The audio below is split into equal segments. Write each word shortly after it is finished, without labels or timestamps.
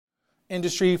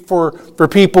industry for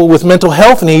people with mental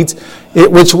health needs,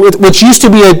 which used to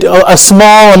be a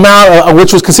small amount,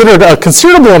 which was considered a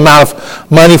considerable amount of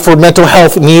money for mental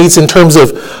health needs in terms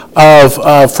of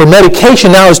for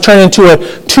medication, now has turned into a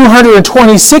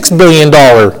 $226 billion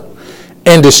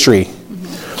industry.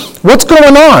 What's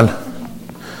going on?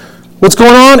 What's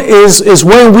going on is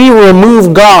when we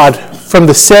remove God from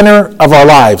the center of our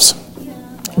lives.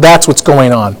 That's what's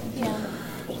going on.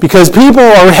 Because people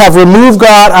have removed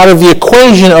God out of the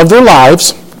equation of their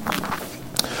lives.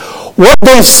 What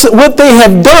they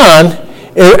have done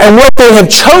and what they have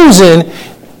chosen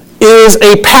is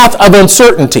a path of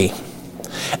uncertainty.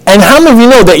 And how many of you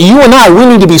know that you and I, we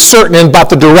need to be certain about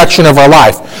the direction of our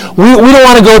life? We don't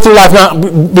want to go through life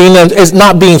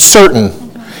not being certain.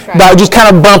 About just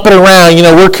kind of bumping around,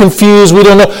 we're confused. We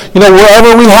don't know,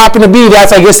 wherever we happen to be. I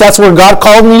guess that's where God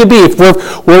called me to be. If we're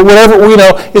whatever,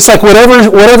 it's like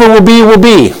whatever will be, will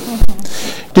be.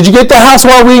 Did you get the house?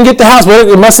 Well, we didn't get the house. Well,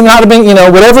 it must not have been,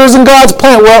 whatever is in God's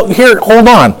plan. Well, here, hold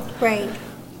on. Right.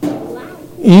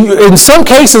 In some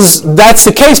cases, that's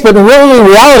the case, but in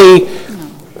reality,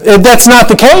 that's not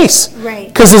the case. Right.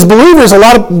 Because as believers, a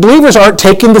lot of believers aren't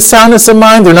taking the soundness of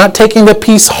mind. They're not taking the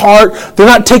peace heart. They're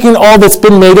not taking all that's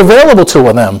been made available to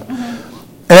them.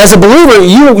 Mm-hmm. And as a believer,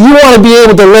 you want to be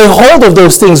able to lay hold of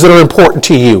those things that are important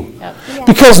to you. Yep. Yeah.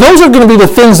 Because those are going to be the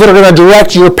things that are going to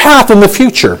direct your path in the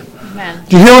future. Amen.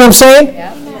 Do you hear what I'm saying?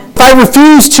 Yep. If I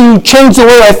refuse to change the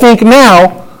way I think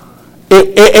now,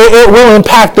 it will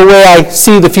impact the way I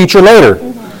see the future later.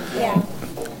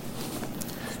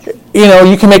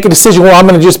 You can make a decision. Well, I'm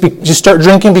going to just start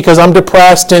drinking because I'm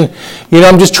depressed, and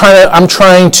I'm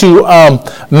trying to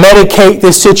medicate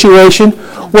this situation.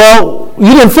 Well,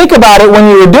 you didn't think about it when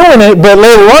you were doing it, but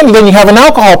later on, then you have an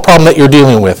alcohol problem that you're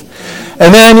dealing with,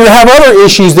 and then you have other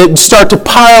issues that start to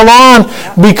pile on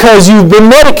because you've been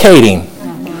medicating,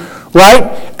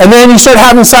 right? And then you start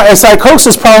having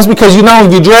psychosis problems because you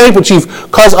drank, but you've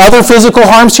caused other physical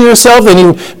harms to yourself,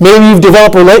 and maybe you've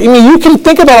developed you can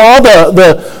think about all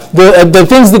the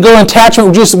things that go in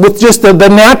attachment with just the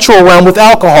natural realm with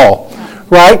alcohol,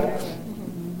 right?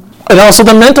 And also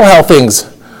the mental health things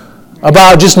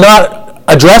about just not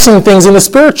addressing things in the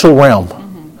spiritual realm.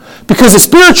 Because the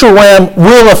spiritual realm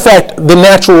will affect the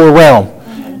natural realm.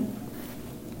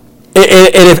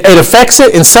 It affects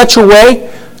it in such a way.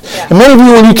 And many of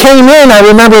you, when you came in, I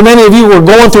remember many of you were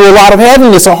going through a lot of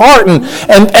heaviness of heart, and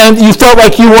you felt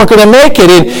like you weren't going to make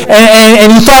it, and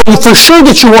you thought for sure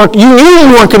that you knew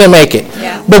you weren't going to make it.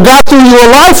 Yeah. But God threw you a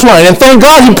lifeline, and thank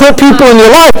God He put people in your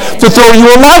life to throw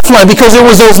you a lifeline, because it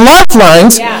was those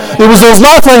lifelines,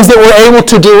 that were able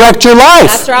to direct your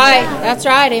life. That's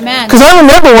right, amen. Because I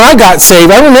remember when I got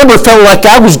saved, I remember it felt like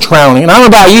I was drowning, and I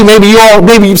don't know about you,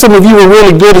 maybe some of you were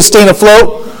really good at staying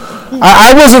afloat.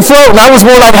 I wasn't floating. I was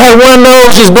more like I had one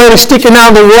nose just barely sticking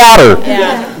out of the water.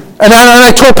 Yeah. And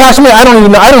I told Pastor May, I don't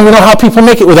even know how people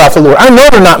make it without the Lord. I know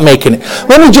they're not making it.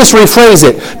 Let me just rephrase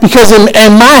it. Because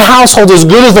in my household, as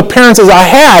good as the parents as I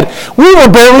had, we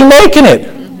were barely making it.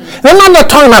 And I'm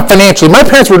not talking about financially. My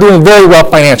parents were doing very well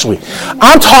financially.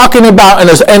 I'm talking about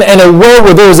in a way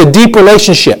where there was a deep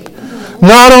relationship.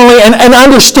 Not only an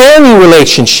understanding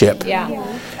relationship. Yeah.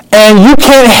 And you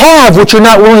can't have what you're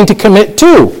not willing to commit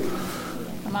to.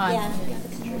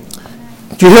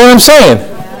 Do you hear what I'm saying?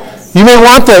 You might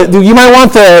want that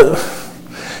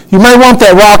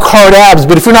rock hard abs,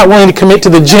 but if you're not willing to commit to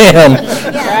the gym,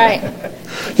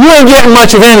 you ain't getting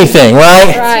much of anything,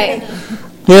 right? Right.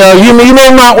 We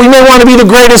may want to be the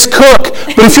greatest cook,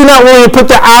 but if you're not willing to put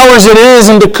the hours it is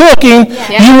into cooking,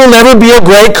 you will never be a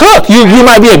great cook. You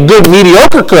might be a good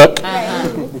mediocre cook.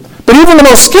 But even the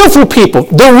most skillful people,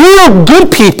 the real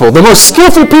good people, the most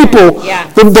skillful people,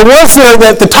 the ones that are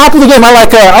at the top of the game,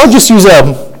 I'll just use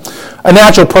a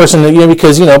natural person,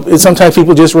 because, sometimes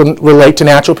people just relate to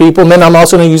natural people, and then I'm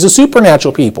also going to use the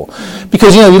supernatural people.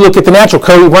 Because, you look at the natural,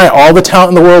 Kobe Bryant, all the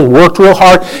talent in the world, worked real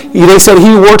hard. They said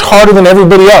he worked harder than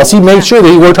everybody else. He made sure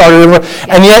that he worked harder than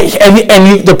everybody else. And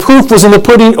yet, the proof was in the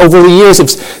pudding over the years of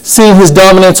seeing his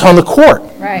dominance on the court.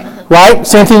 Right?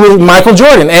 Same thing with Michael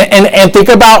Jordan. And think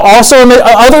about also in the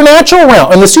other natural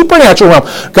realm, in the supernatural realm.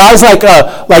 Guys like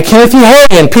Kenneth E.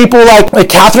 Hagin, people like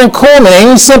Catherine Coleman,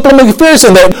 Amy Semple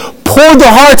McPherson, that poured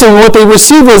their hearts, and what they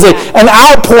received was an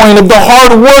outpouring of the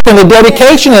hard work and the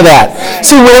dedication of that.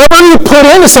 See, whatever you put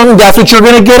into something, that's what you're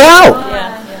going to get out.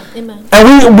 And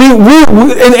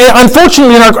and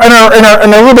unfortunately, in a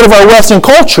little bit of our Western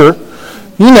culture,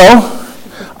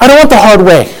 I don't want the hard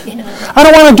way. I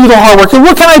don't want to do the hard work. And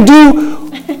what can I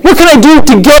do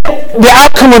to get the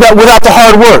outcome of that without the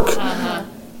hard work?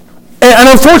 And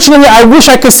unfortunately, I wish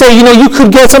I could say, you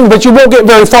could get something, but you won't get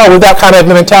very far with that kind of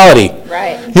mentality.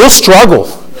 Right. You'll struggle.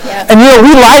 Yep. And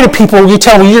we lie to people. You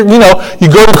tell them, you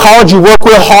go to college, you work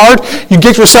real hard, you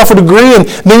get yourself a degree, and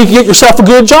then you can get yourself a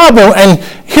good job. And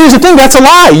here's the thing, that's a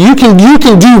lie. You can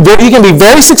be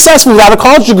very successful without a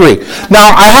college degree.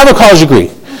 Now, I have a college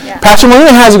degree. Pastor Marina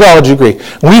has a college degree.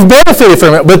 We've benefited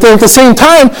from it, but then at the same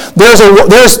time, there's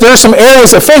some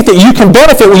areas of faith that you can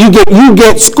benefit when you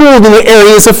get schooled in the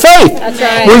areas of faith. That's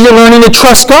right. Where you're learning to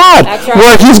trust God. That's right.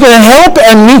 Where He's going to help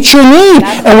and meet your need,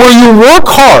 and where you work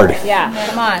hard. Yeah,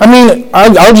 come on. I mean,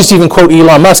 I'll just even quote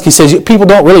Elon Musk. He says, people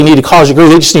don't really need a college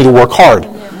degree, they just need to work hard.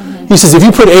 He says, if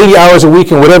you put 80 hours a week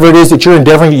in whatever it is that you're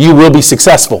endeavoring, you will be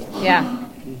successful. Yeah.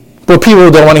 But people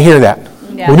don't want to hear that.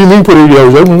 Yeah. What do you mean put 80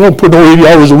 hours? I don't put no 80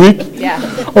 hours a week. Yeah.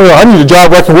 Oh, I need a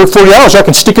job where I can work 40 hours so I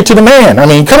can stick it to the man. I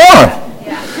mean, come on.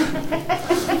 Yeah.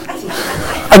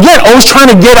 Again, always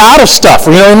trying to get out of stuff.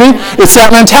 You know what I mean? It's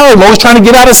that mentality. I'm always trying to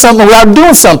get out of something without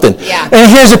doing something. Yeah. And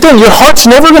here's the thing. Your heart's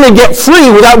never going to get free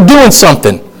without doing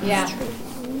something. Yeah.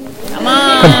 Come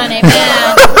on, amen.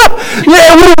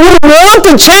 Yeah, we want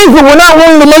to change, but we're not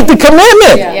willing to make the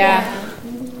commitment. Yeah.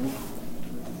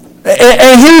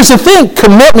 And here's the thing.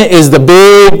 Commitment is the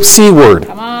big C word.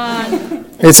 Come on.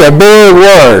 It's a big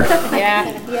word. Yeah.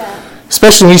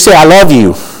 Especially when you say, I love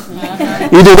you.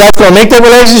 Either that's going to make that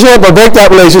relationship or break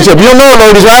that relationship. You know,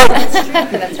 ladies, right?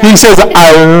 That's right. He says,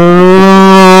 I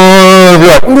love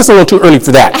you. It's a little too early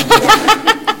for that.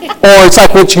 Or it's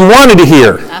like what you wanted to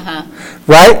hear. Uh-huh.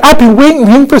 Right? I've been waiting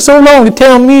him for so long to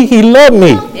tell me he loved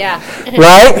me. Yeah.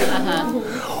 Right? Uh-huh.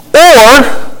 Or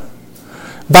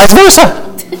vice versa.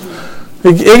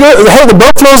 Hey, the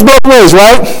boat flows both ways,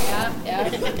 right? Yeah.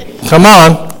 Come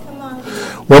on.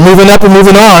 We're moving up and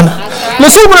moving on. Right.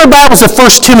 Let's open our Bibles to 1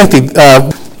 Timothy,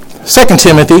 2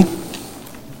 Timothy.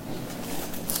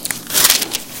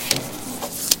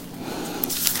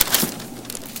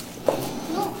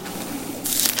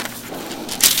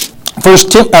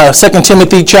 Second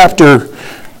Timothy chapter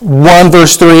 1,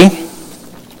 verse 3.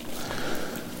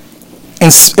 In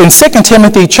 2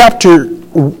 Timothy chapter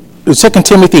 2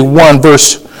 Timothy 1,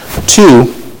 verse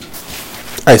 2,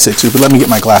 I said 2, but let me get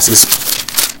my glasses.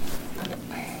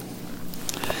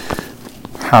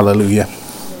 Hallelujah.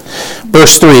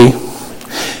 Verse 3,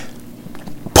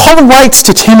 Paul writes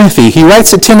to Timothy. He writes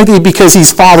to Timothy because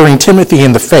he's fathering Timothy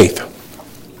in the faith.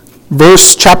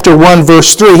 Chapter 1,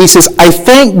 verse 3, he says, I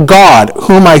thank God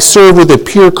whom I serve with a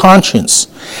pure conscience,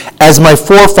 as my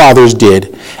forefathers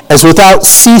did, as without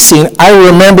ceasing I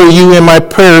remember you in my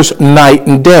prayers night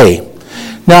and day.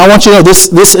 Now I want you to know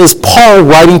this is Paul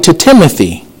writing to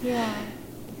Timothy. Yeah.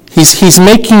 He's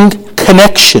making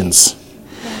connections.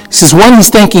 He says, one, he's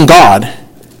thanking God,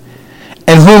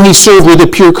 and whom he served with a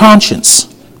pure conscience.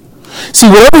 See,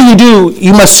 whatever you do,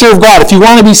 you must serve God. If you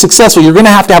want to be successful, you're going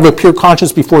to have a pure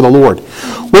conscience before the Lord.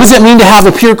 What does it mean to have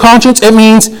a pure conscience? It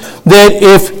means that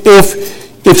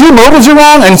if your motives are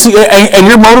wrong, and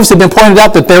your motives have been pointed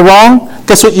out that they're wrong,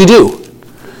 guess what you do?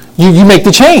 You make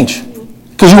the change.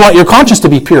 Because you want your conscience to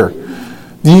be pure.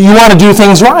 You want to do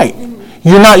things right.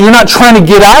 You're not trying to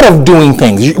get out of doing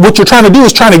things. What you're trying to do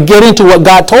is trying to get into what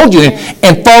God told you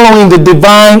and following the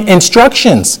divine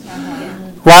instructions.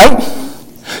 Right?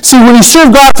 See, when you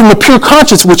serve God from a pure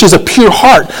conscience, which is a pure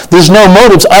heart, there's no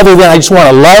motives other than I just want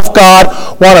to love God,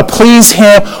 want to please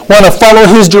Him, want to follow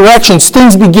His directions,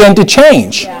 things begin to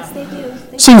change. Yeah.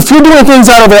 See, if you're doing things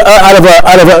out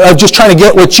of just trying to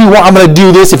get what you want, I'm going to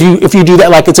do this. If you do that,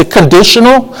 like it's a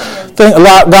conditional thing.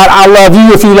 God, I love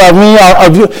you. If you love me,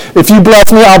 if you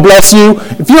bless me, I'll bless you.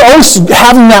 If you're always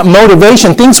having that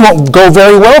motivation, things won't go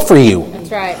very well for you. That's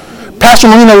right. Pastor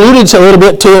Marina alluded to a little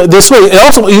bit to this way.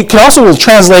 It can also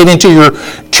translate into your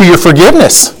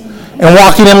forgiveness and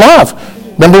walking in love.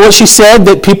 Remember what she said,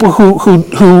 that people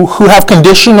who have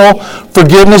conditional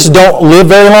forgiveness don't live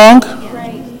very long?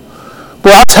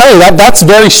 Well, I'll tell you, that's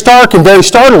very stark and very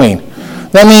startling.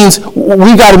 That means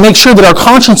we got to make sure that our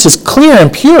conscience is clear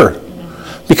and pure,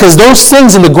 because those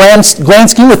things in the grand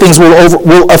scheme of things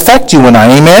will affect you and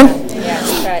I. Amen? Yeah,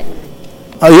 that's right.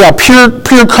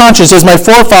 Pure conscience, as my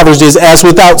forefathers did, as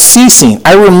without ceasing.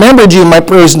 I remembered you in my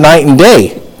prayers night and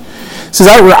day. It says,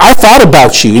 I thought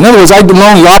about you. In other words, I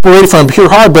not only operated from a pure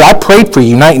heart, but I prayed for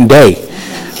you night and day.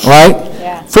 Right?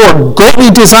 For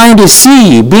greatly designed to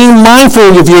see you, being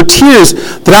mindful of your tears,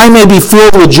 that I may be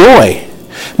filled with joy.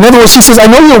 In other words, she says, I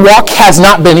know your walk has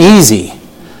not been easy.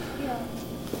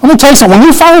 Let me tell you something. When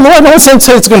you follow the Lord, I don't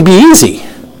say it's going to be easy.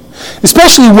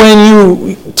 Especially when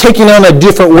you're taking on a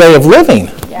different way of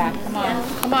living. Yeah,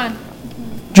 come on.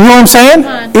 Do you know what I'm saying?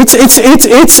 It's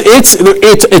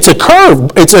a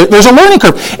curve. There's a learning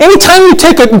curve. Anytime you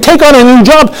take on a new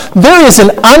job, there is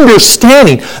an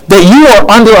understanding that you are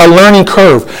under a learning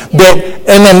curve.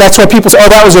 And then that's why people say, "Oh,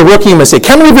 that was a rookie mistake."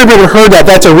 How many of you have ever heard that?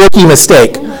 That's a rookie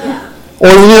mistake. Or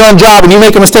when you're on a job and you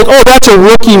make a mistake, "Oh, that's a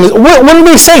rookie mistake." What are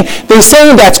they saying? They're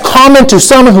saying that's common to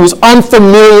someone who's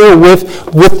unfamiliar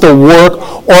with the work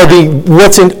or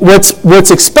what's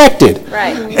expected.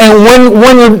 Right. And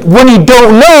when you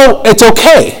don't know, it's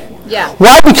okay. Yeah.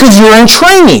 Why? Because you're in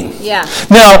training. Yeah.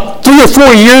 Now, 3 or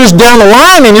 4 years down the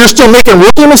line and you're still making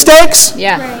rookie mistakes?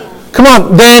 Yeah. Come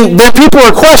on, then people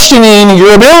are questioning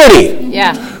your ability.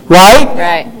 Yeah. Right?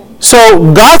 Right. So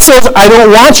God says, I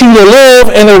don't want you to live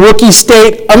in a rookie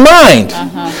state of mind.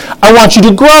 I want you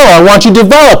to grow. I want you to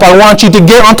develop. I want you to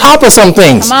get on top of some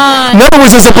things. Come on. In other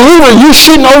words, as a believer, you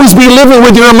shouldn't always be living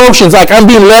with your emotions. Like, I'm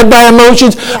being led by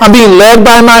emotions. I'm being led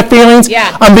by my feelings.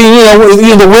 Yeah. I'm being,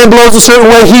 the wind blows a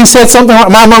certain way. He said something.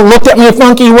 My mom looked at me a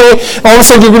funky way. All of a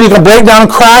sudden, you're going to break down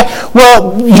and cry.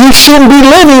 Well, you shouldn't be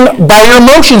living by your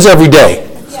emotions every day.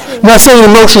 I'm not saying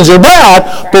emotions are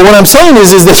bad, but what I'm saying is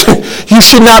that you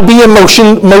should not be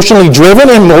emotionally driven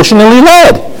and emotionally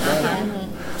led.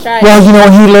 Right. Well,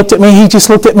 when he looked at me, he just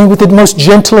looked at me with the most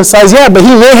gentlest eyes. Yeah, but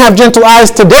he may have gentle eyes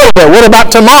today, but what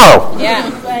about tomorrow? Yeah.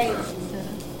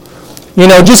 You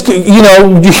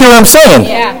hear what I'm saying?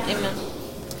 Yeah. Amen.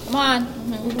 Come on.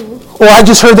 Or I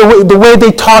just heard the way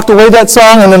they talked, the way that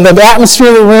song, and then the atmosphere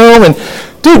of the room, and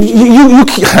dude,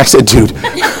 I said, dude.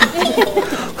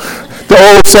 The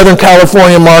old Southern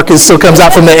California Marcus still comes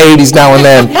out from the 80s now and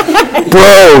then.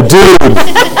 Bro, dude.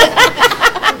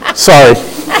 Sorry.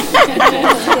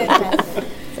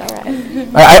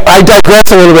 I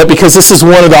digress a little bit because this is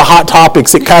one of the hot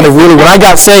topics that kind of really, when I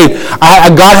got saved,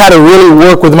 God had to really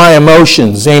work with my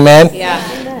emotions. Amen? Yeah.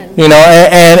 And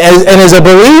as a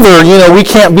believer, we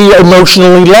can't be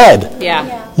emotionally led.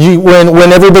 Yeah.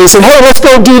 When everybody said, "Hey, let's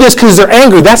go do this," because they're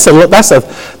angry, that's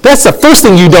the first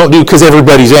thing you don't do because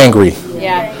everybody's angry.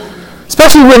 Yeah.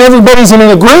 Especially when everybody's in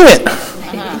an agreement.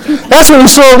 That's when you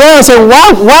slow down and say, "Why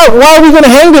are we going to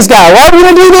hang this guy? Why are we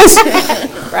going to do this?"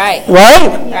 Right. Right?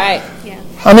 Right.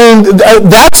 I mean,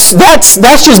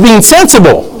 that's just being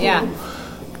sensible. Yeah.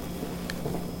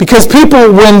 Because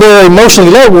people, when they're emotionally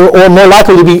led, are more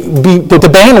likely to be the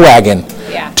bandwagon,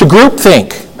 to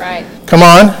groupthink. Right. Come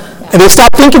on. And they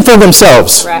stop thinking for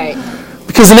themselves. Right.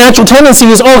 Because the natural tendency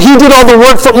is, "Oh, he did all the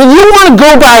work for me." You want to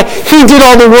go by, "He did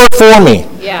all the work for me."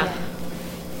 Yeah.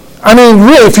 I mean,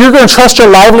 really, if you're going to trust your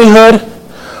livelihood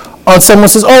on someone who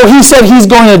says, "Oh, he said he's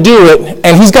going to do it,"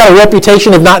 and he's got a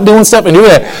reputation of not doing stuff, and you're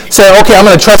going to say, "Okay, I'm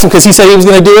going to trust him because he said he was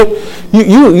going to do it,"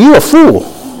 you're a fool.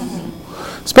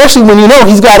 Especially when you know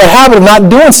he's got a habit of not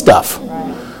doing stuff.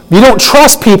 You don't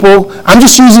trust people. I'm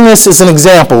just using this as an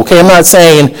example, okay? I'm not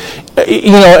saying,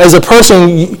 as a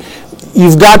person,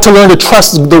 you've got to learn to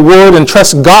trust the Word and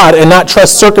trust God and not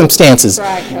trust circumstances.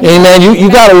 Right. Amen. You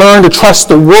got to learn to trust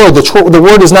the Word. The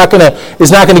Word is not going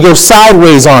to go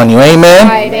sideways on you. Amen.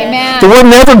 Right. Amen. The Word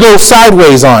never goes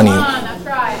sideways on you. That's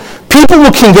right. People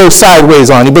can go sideways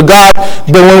on you, but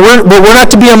we're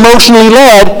not to be emotionally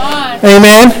led.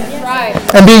 Amen. Right.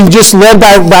 And being just led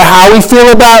by how we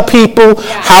feel about people,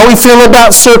 how we feel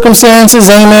about circumstances.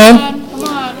 Amen. Come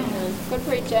on. Good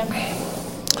preaching.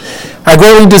 I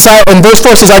greatly desire, and verse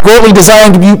 4 says, "I greatly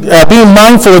desire to be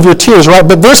mindful of your tears," right?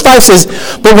 But verse 5 says,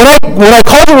 "But when I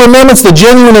call to remembrance the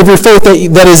genuine of your faith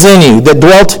that is in you, that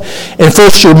dwelt in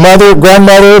first your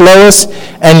grandmother Lois,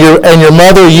 and your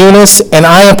mother Eunice, and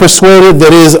I am persuaded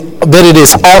that it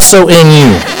is also in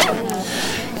you."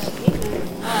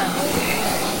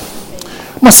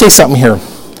 I'm going to say something here.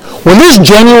 When there's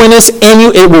genuineness in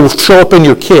you, it will show up in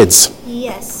your kids.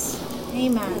 Yes.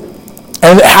 Amen.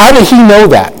 And how did he know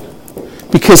that?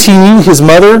 Because he knew his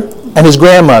mother and his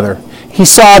grandmother. He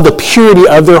saw the purity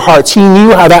of their hearts. He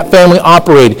knew how that family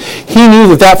operated. He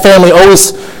knew that family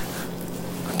always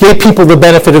gave people the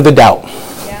benefit of the doubt.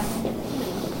 Yeah.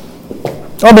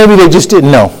 Or maybe they just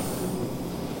didn't know.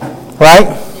 Right?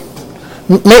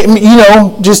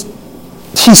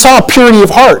 He saw a purity of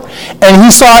heart. And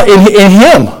he saw it in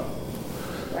him.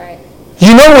 Right.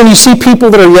 When you see people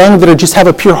that are young that just have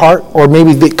a pure heart, or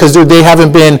maybe because they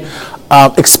haven't been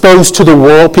exposed to the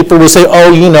world, people will say,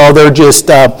 "Oh, they're just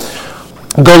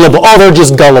gullible. Oh, they're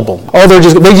just gullible. Oh, they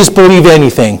just believe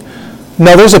anything."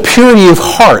 No, there's a purity of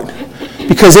heart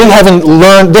because they haven't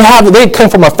learned. They come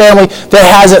from a family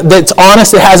that's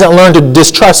honest, that hasn't learned to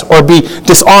distrust or be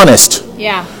dishonest.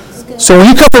 Yeah. So when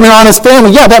you come from an honest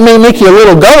family, yeah, that may make you a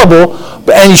little gullible,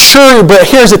 but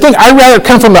here's the thing. I'd rather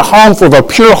come from a home full of a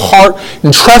pure heart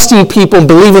and trusting people and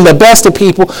believing the best of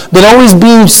people than always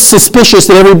being suspicious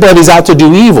that everybody's out to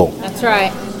do evil. That's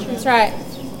right. That's right.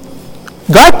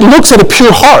 God looks at a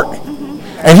pure heart,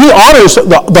 and He honors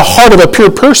the heart of a pure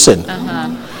person.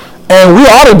 And we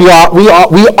ought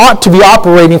to be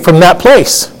operating from that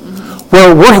place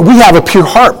where we have a pure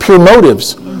heart, pure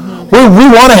motives. We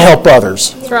want to help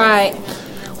others. That's right.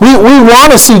 We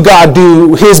want to see God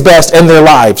do His best in their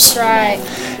lives. That's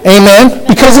right. Amen?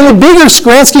 Because in the bigger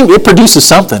grand scheme, it produces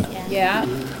something. Yeah.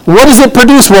 What does it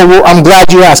produce? Well, I'm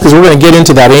glad you asked, because we're going to get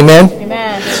into that. Amen?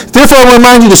 Amen. Therefore, I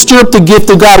remind you to stir up the gift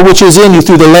of God which is in you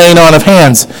through the laying on of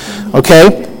hands.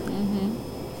 Okay?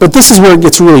 But this is where it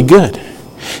gets really good.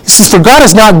 He says, for God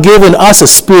has not given us a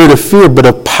spirit of fear, but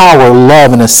of power,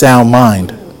 love, and a sound mind.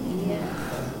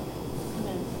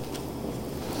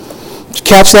 Did you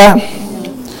catch that?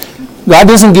 God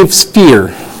doesn't give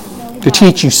fear to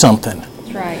teach you something.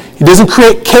 That's right. He doesn't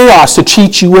create chaos to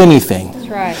teach you anything. That's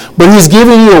right. But He's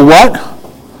giving you a what?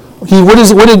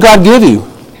 What did God give you?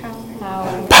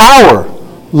 Power,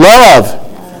 love,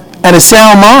 and a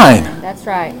sound mind. That's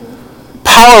right.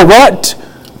 Power what?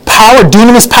 Power,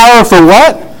 dunamis power for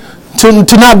what?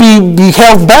 To not be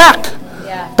held back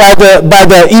by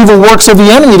the evil works of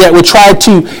the enemy that would try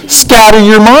to scatter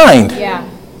your mind. Yeah.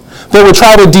 That would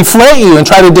try to deflate you and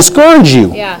try to discourage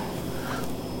you. Yeah.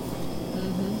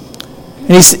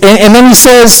 And then he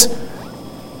says,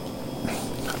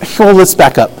 well, let's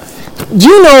back up. Do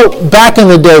you know back in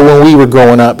the day when we were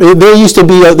growing up, there used to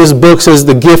be this book says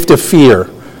The Gift of Fear.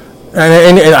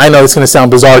 And I know it's going to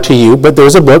sound bizarre to you, but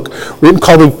there's a book written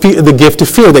called The Gift of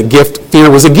Fear. That fear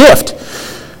was a gift.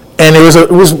 And it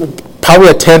was probably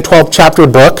a 10, 12 chapter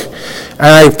book. And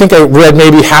I think I read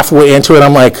maybe halfway into it.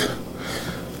 I'm like,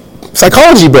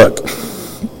 psychology book.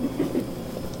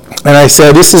 And I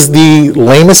said, this is the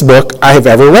lamest book I have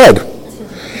ever read.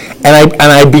 And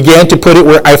I began to put it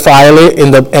where I file it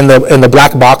in the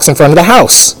black box in front of the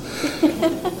house.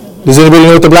 Does anybody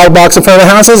know what the black box in front of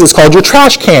the house is? It's called your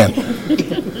trash can.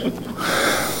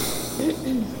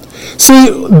 See,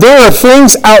 there are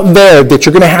things out there that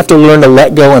you're going to have to learn to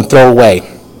let go and throw away.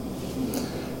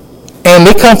 And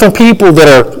they come from people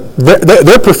that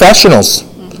they're professionals.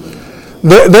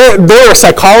 They're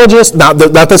psychologists. Not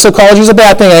that psychology is a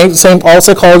bad thing. I ain't saying all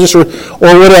psychologists or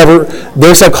whatever.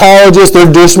 They're psychologists.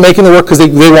 They're just making the work because they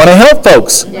want to help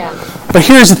folks. Yeah. But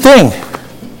here's the thing.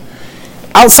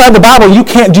 Outside the Bible, you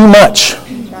can't do much.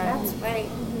 That's right.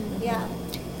 Yeah.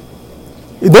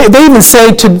 They even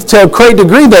say to a great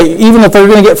degree that even if they're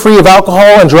going to get free of alcohol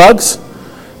and drugs,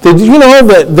 did you know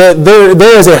that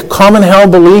there is a common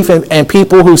held belief and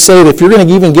people who say that if you're going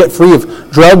to even get free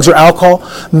of drugs or alcohol,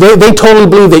 they totally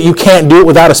believe that you can't do it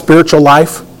without a spiritual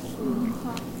life?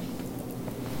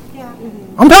 Yeah.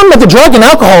 I'm talking about the drug and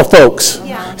alcohol folks.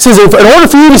 Yeah. It says in order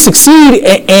for you to succeed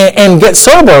and get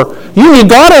sober, you need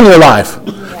God in your life.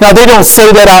 Now, they don't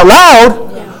say that out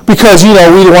loud because, we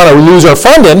don't want to lose our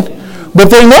funding,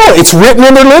 but they know it's written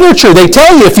in their literature. They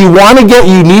tell you if you want to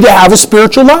you need to have a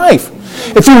spiritual life.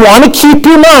 If you want to keep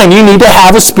your mind, you need to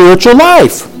have a spiritual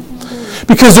life.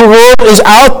 Because the world is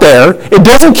out there. It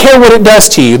doesn't care what it does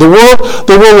to you. The world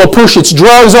will push its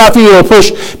drugs off you. It will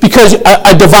push, because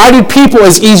a divided people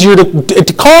is easier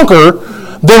to conquer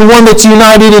than one that's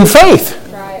united in faith.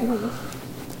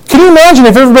 Can you imagine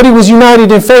if everybody was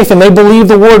united in faith and they believed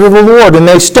the word of the Lord and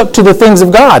they stuck to the things of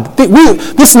God?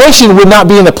 This nation would not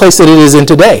be in the place that it is in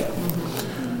today.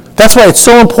 That's why it's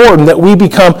so important that we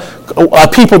become a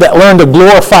people that learn to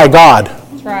glorify God.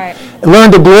 That's right.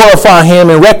 Learn to glorify Him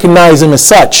and recognize Him as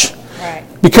such. Right.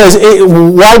 Because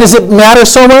why does it matter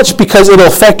so much? Because it'll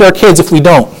affect our kids if we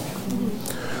don't.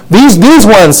 These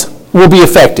ones will be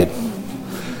affected.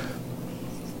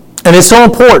 And it's so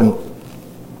important.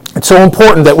 It's so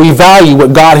important that we value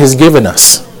what God has given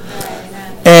us.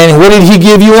 And what did He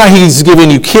give you? He's given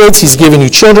you kids. He's given you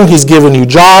children. He's given you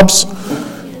jobs.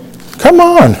 Come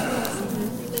on.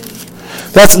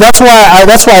 That's why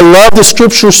I love the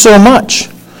Scripture so much.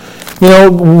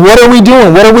 What are we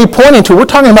doing? What are we pointing to? We're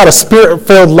talking about a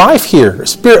Spirit-filled life here, a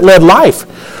Spirit-led life,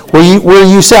 where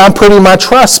you say, I'm putting my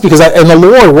trust in the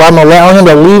Lord, where I'm allowing Him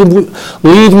to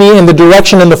lead me in the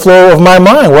direction and the flow of my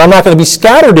mind, where I'm not going to be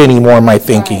scattered anymore in my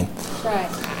thinking. Right.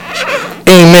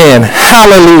 Amen.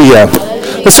 Hallelujah.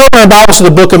 Let's open our Bibles to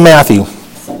the book of Matthew.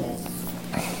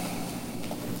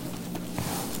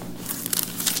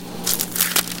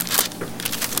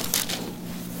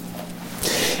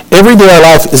 Every day our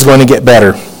life is going to get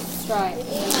better. That's right.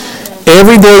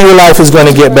 Every day your life is going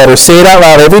to get better. Say it out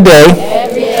loud. Every day,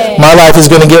 Every day. my life is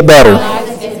going to get better. My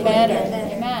life is better.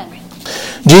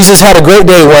 Jesus had a great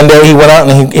day one day. He went out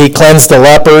and he cleansed the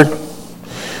leper.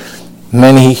 And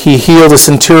then he healed the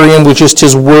centurion with just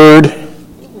his word.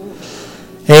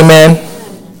 Amen.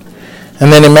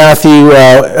 And then in Matthew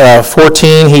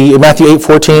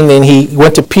 8:14, then he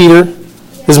went to Peter,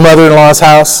 his mother-in-law's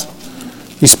house.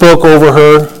 He spoke over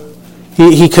her.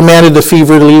 He commanded the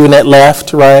fever to leave and it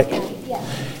left, right?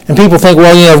 And people think,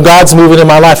 well, if God's moving in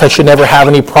my life, I should never have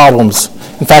any problems.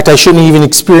 In fact, I shouldn't even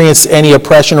experience any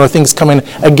oppression or things coming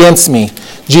against me.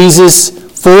 Jesus,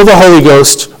 full of the Holy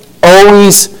Ghost,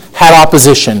 always had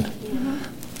opposition.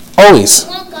 Always.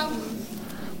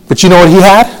 But you know what he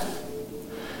had?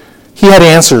 He had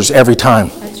answers every time.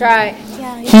 That's right.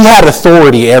 He had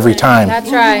authority every time.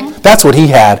 That's right. That's what he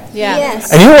had. Yeah.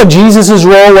 Yes. And you know what Jesus'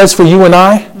 role was for you and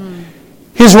I?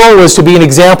 His role was to be an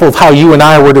example of how you and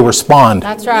I were to respond.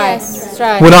 That's right. That's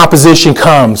right. When opposition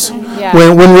comes, Yeah.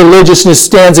 when religiousness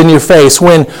stands in your face,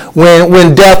 when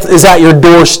death is at your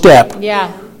doorstep, Yeah.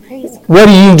 what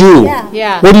do you do?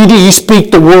 Yeah. What do? You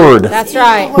speak the word. That's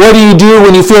right. What do you do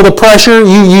when you feel the pressure?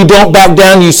 You don't back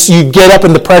down. You get up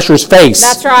in the pressure's face.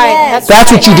 That's right. Yes. That's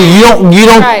what you do. You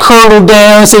don't Right. curdle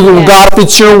down and say, well, God, if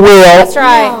it's your will. That's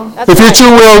right. That's If it's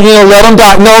your will, let them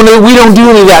die. No, we don't do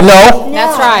any of that. No.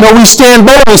 That's right. No, we stand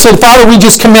bold. We said, Father, we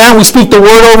just command, we speak the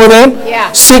word over them.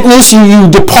 Yeah. Sickness, you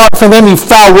depart from them. You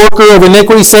foul worker of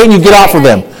iniquity, Satan, you get off of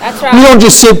them. That's right. We don't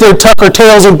just sit there, tuck our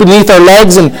tails beneath our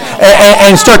legs and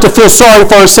start to feel sorry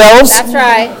for ourselves. That's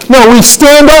right. No, we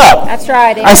stand up. That's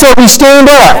right. I said we stand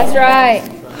up. That's right.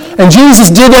 And Jesus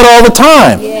did that all the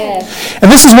time. Yes. And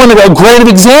this is one of the great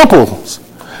examples.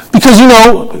 Because, you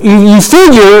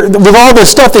figure with all the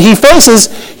stuff that he faces,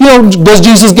 does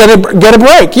Jesus get a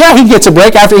break? Yeah, he gets a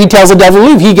break. After he tells the devil to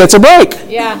leave, he gets a break.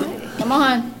 Yeah. Come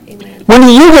on. When do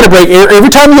you get a break? Every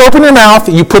time you open your mouth,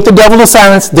 you put the devil to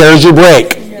silence, there's your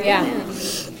break. Yeah.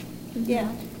 Yeah.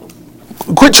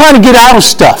 Quit trying to get out of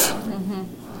stuff.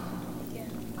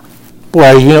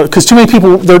 Boy, because too many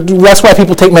people, that's why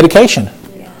people take medication.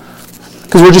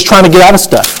 Because we're just trying to get out of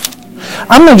stuff.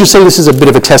 I'm going to just say this is a bit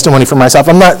of a testimony for myself.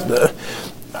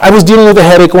 I was dealing with a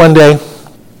headache one day.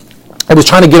 I was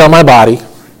trying to get on my body.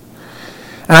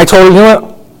 And I told her, you know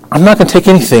what? I'm not going to take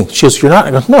anything. She goes, you're not?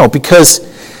 I go, no, because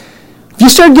if you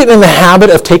start getting in the habit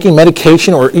of taking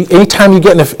medication or anytime you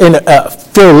get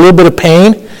feel a little bit of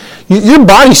pain, your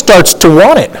body starts to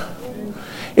want it.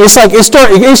 It's like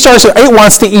it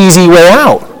wants the easy way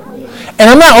out. And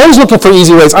I'm not always looking for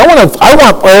easy ways. I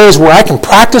want areas where I can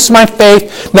practice my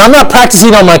faith. Now, I'm not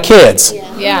practicing on my kids.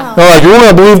 Yeah. They're like, you're going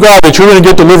to believe God that you're going to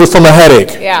get delivered from a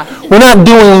headache. Yeah. We're not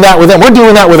doing that with them. We're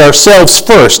doing that with ourselves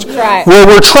first. Right.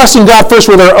 We're trusting God first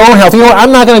with our own health. You know what?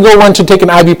 I'm not going to go run to take an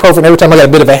ibuprofen every time I got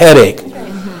a bit of a headache.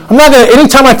 I'm not going to,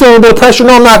 anytime I feel a bit of pressure,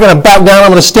 no, I'm not going to back down.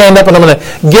 I'm going to stand up and I'm going to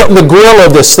get in the grill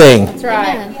of this thing. That's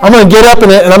right. I'm going to get up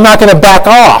in it and I'm not going to back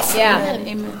off. Yeah.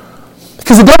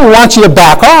 Because the devil wants you to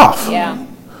back off. Yeah.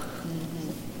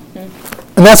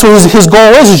 And that's what his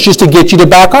goal is just to get you to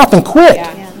back off and quit.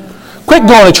 Yeah. Quit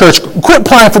going to church. Quit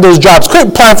applying for those jobs. Quit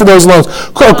applying for those loans.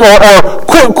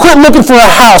 Quit looking for a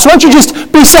house. Why don't you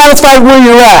just be satisfied where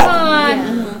you're at?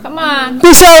 Come on.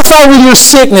 Be satisfied with your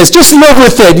sickness. Just live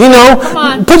with it, Come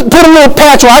on. Put a little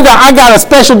patch on. I got a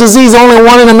special disease only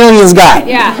 1 in a million's got.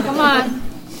 Yeah. Come on.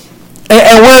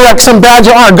 And wear like some badge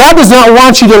of honor. God does not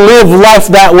want you to live life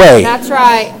that way. That's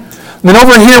right. Then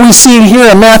over here we see here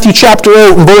in Matthew chapter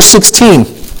 8 and verse 16.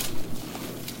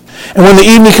 And when the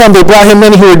evening came, they brought him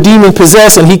many who were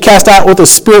demon-possessed, and he cast out with a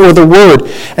spirit with a word.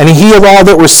 And he healed all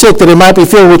that were sick, that it might be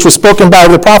filled, which was spoken by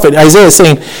the prophet Isaiah,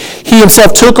 saying, he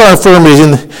himself took our infirmities.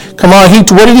 And come on,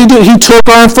 what did he do? He took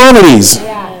our infirmities.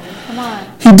 Yeah. Come on.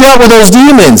 He dealt with those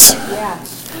demons. Yeah.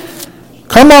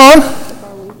 Come on.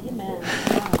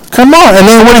 Come on. And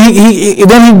then he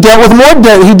dealt with more.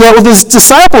 He dealt with his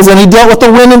disciples, and he dealt with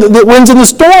the winds and the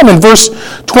storm in verse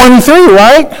 23,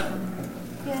 right?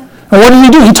 And what did he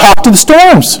do? He talked to the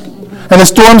storms. And the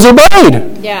storms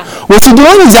obeyed. Yeah. What's he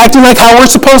doing? He's acting like how we're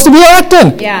supposed to be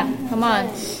acting. Yeah. Come on.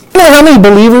 You know how many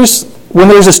believers, when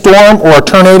there's a storm or a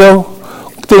tornado,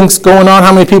 things going on,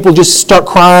 how many people just start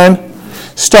crying,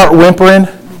 start whimpering?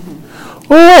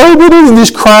 Oh, everybody's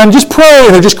just crying. Just pray.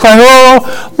 They're just crying, oh,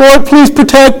 Lord, please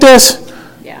protect us.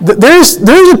 Yeah. There's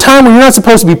a time when you're not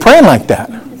supposed to be praying like that.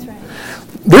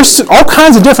 There's all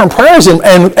kinds of different prayers, and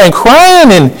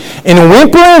crying and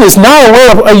whimpering is not a way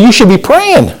of you should be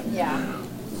praying. Yeah.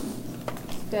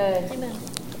 Good.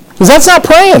 Because that's not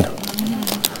praying.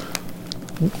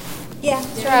 Yeah.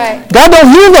 That's right. God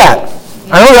don't hear that.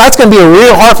 I know that's going to be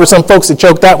real hard for some folks to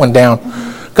choke that one down.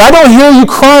 God don't hear you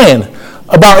crying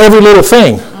about every little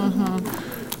thing.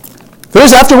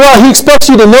 After a while, he expects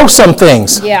you to know some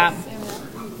things. Yeah.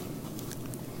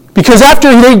 Because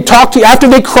after they talked to, after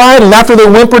they cried and after they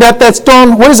whimpered at that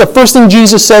storm, what is the first thing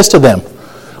Jesus says to them?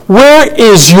 Where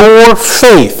is your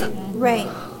faith? Right.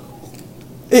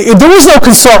 There was no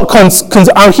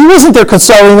he wasn't there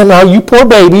consoling them. Oh, you poor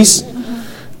babies.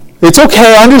 It's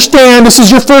okay, I understand. This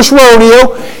is your first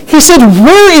rodeo. He said,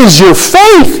 where is your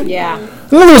faith? Yeah.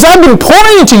 In other words, I've been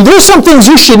pouring into you. There's some things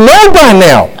you should know by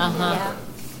now. Uh-huh.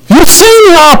 You've seen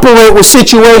me operate with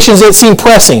situations that seem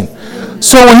pressing.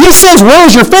 So when he says, where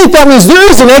is your faith, that means there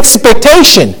is an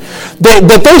expectation that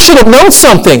they should have known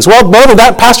some things. Well, brother,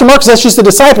 Pastor Marcus, that's just the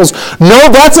disciples.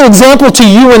 No, that's an example to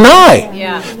you and I.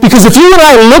 Yeah. Because if you and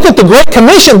I look at the Great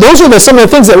Commission, those are some of the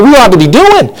things that we ought to be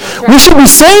doing. Right. We should be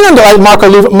saying unto, like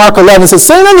Mark 11 says,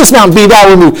 saying on this mountain, be thou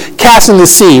removed, cast in the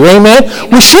sea. Amen?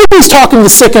 We should be talking to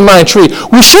the sycamore tree.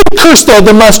 We should curse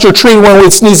the mustard tree when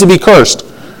it needs to be cursed.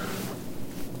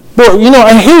 But,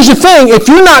 and here's the thing. If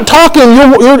you're not talking,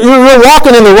 you're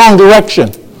walking in the wrong direction.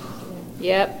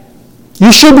 Yep.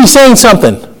 You should be saying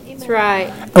something. That's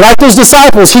right. Like those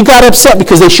disciples, he got upset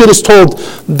because they should have told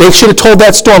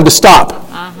that storm to stop.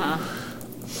 Uh-huh.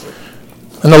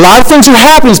 And a lot of things are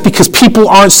happening because people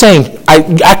aren't saying,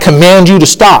 I command you to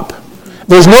stop.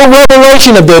 There's no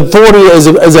revelation of the authority as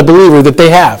a believer that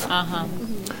they have. Uh-huh.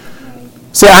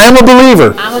 Say, I am a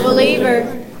believer. I'm a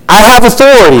believer. I have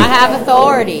authority. I have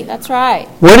authority. That's right.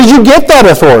 Where did you get that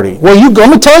authority? Well, I'm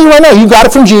going to tell you right now, you got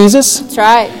it from Jesus. That's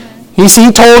right. He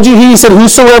told you, he said,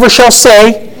 whosoever shall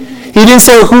say. He didn't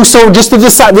say whoso, just the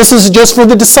disciples. This is just for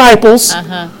the disciples.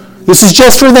 Uh-huh. This is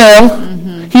just for them.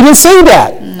 Mm-hmm. He didn't say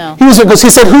that. No. He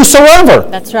said whosoever.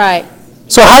 That's right.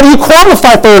 So how do you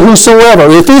qualify for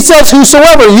whosoever? If he says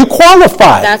whosoever, you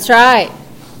qualify. That's right.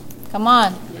 Come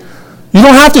on. You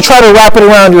don't have to try to wrap it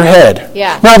around your head.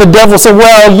 Yeah. Now the devil said,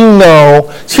 well,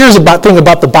 here's the thing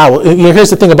about the Bible. Here's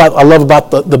the thing I love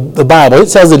about the Bible. It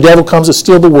says the devil comes to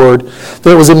steal the word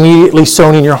that was immediately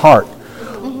sown in your heart.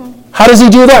 Mm-hmm. How does he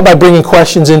do that? By bringing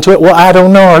questions into it. Well, I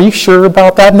don't know. Are you sure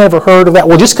about that? Never heard of that.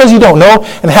 Well, just because you don't know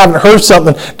and haven't heard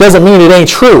something doesn't mean it ain't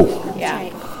true.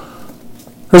 Yeah.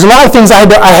 There's a lot of things I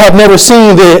have never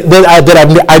seen that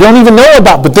I don't even know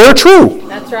about, but they're true.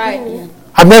 That's right.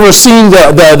 I've never seen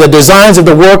the designs of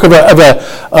the work of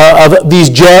these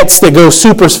jets that go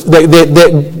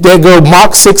that go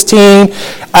Mach 16.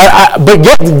 But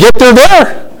get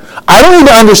there. I don't need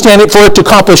to understand it for it to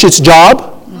accomplish its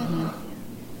job. Mm-hmm.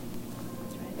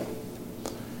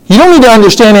 You don't need to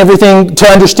understand everything to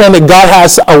understand that God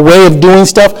has a way of doing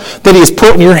stuff that He has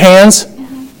put in your hands.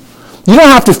 Mm-hmm. You don't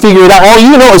have to figure it out. All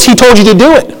you know is He told you to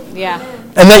do it. Yeah.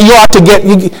 And that you ought to get.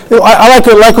 I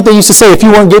like what they used to say. If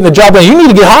you weren't getting the job done, you need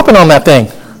to get hopping on that thing.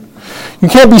 You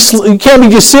can't be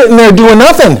just sitting there doing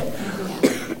nothing,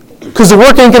 because the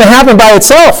work ain't going to happen by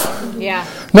itself. Yeah.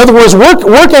 In other words, work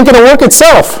ain't going to work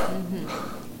itself.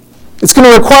 Mm-hmm. It's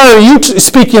going to require you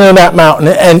speaking in that mountain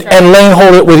and laying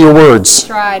hold of it with your words.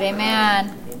 That's right.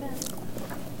 Amen.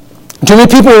 Too many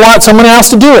people want someone else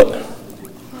to do it.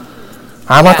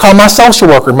 I'm going to call my social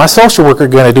worker. My social worker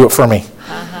is going to do it for me.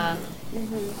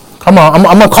 Come on,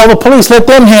 I'm going to call the police. Let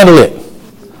them handle it.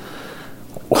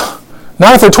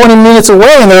 Now if they're 20 minutes away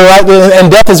and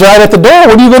death is right at the door,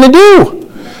 what are you going to do?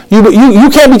 You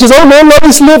can't be just, oh, Lord, let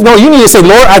us live. No, you need to say,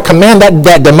 Lord, I command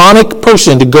that demonic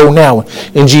person to go now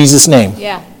in Jesus' name.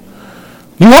 Yeah.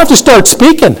 You have to start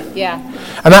speaking. Yeah.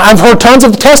 And I've heard tons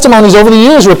of testimonies over the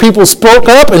years where people spoke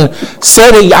up and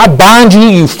said, I bind you,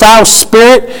 you foul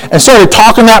spirit, and started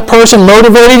talking to that person,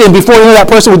 motivated, and before you know that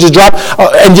person would just drop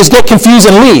and just get confused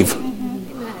and leave.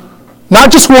 Mm-hmm. Not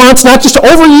just once, not just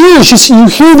over years. You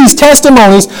hear these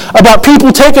testimonies about people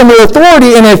taking their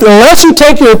authority, and unless you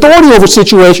take your authority over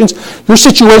situations, your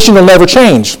situation will never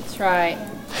change. That's right.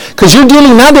 Because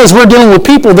nowadays we're dealing with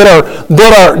people that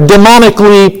are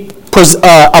demonically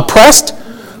oppressed,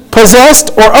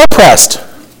 possessed, or oppressed.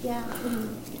 Yeah.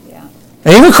 Yeah.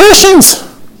 And even Christians,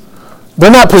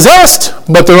 they're not possessed,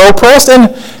 but they're oppressed,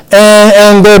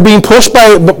 and they're being pushed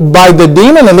by the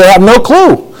demon, and they have no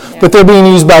clue that they're being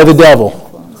used by the devil.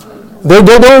 They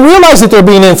don't realize that they're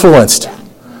being influenced.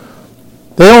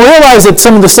 They don't realize that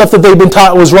some of the stuff that they've been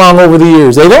taught was wrong over the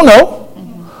years. They don't know.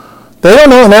 Mm-hmm. They don't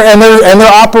know, and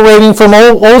they're operating from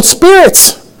old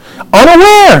spirits,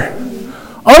 unaware,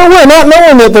 not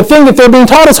knowing that the thing that they're being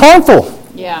taught is harmful.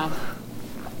 Yeah.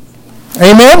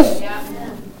 Amen? Yeah.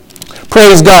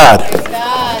 Praise God. Praise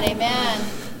God. Amen.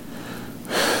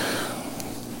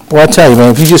 Well, I tell you,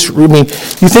 man,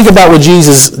 you think about what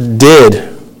Jesus did.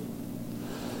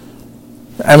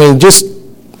 I mean, just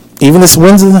even this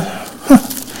winds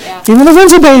even the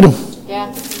winds obeyed him.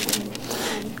 Yeah.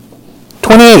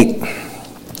 28.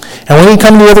 And when he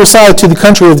come to the other side, to the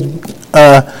country of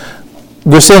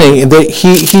Gethsemane, that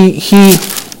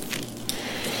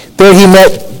there he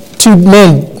met two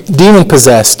men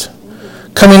demon-possessed,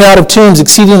 coming out of tombs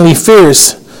exceedingly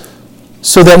fierce,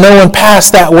 so that no one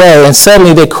passed that way. And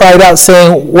suddenly they cried out,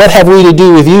 saying, "What have we to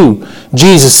do with you,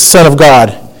 Jesus, Son of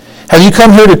God? Have you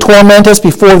come here to torment us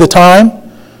before the time?"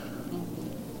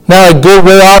 Now a good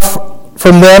way off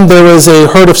from them there was a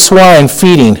herd of swine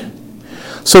feeding.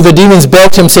 So the demons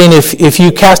begged him, saying, if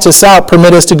you cast us out,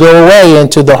 permit us to go away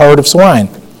into the herd of swine.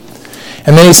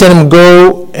 And then he said him,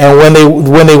 "Go." And when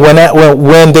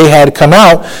they had come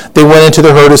out, they went into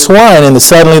the herd of swine, and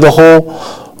suddenly the whole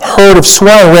herd of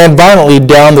swine ran violently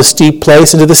down the steep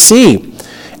place into the sea,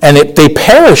 and they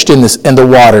perished in the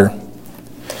water.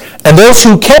 And those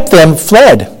who kept them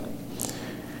fled.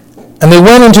 And they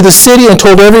went into the city and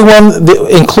told everyone,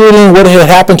 including what had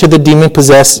happened to the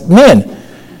demon-possessed men.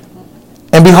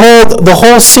 And behold, the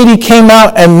whole city came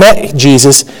out and met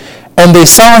Jesus, and they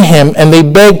saw him, and they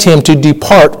begged him to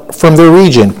depart from their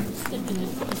region.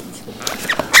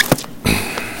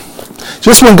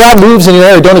 Just when God moves in your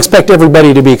area, don't expect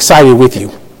everybody to be excited with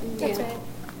you. That's right.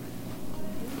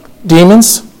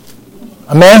 Demons,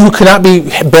 a man who cannot be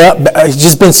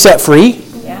just been set free.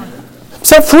 Yeah.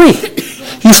 Set free.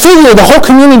 You figure the whole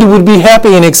community would be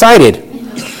happy and excited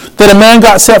that a man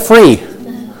got set free.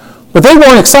 But they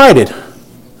weren't excited.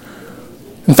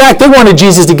 In fact, they wanted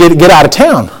Jesus to get out of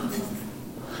town.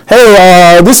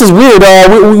 Hey, this is weird.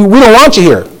 We don't want you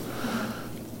here.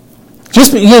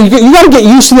 Just you got to get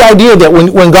used to the idea that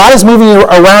when God is moving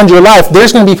around your life,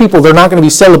 there's going to be people that are not going to be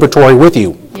celebratory with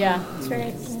you. Yeah. That's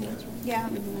right. Yeah.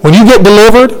 When you get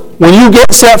delivered, when you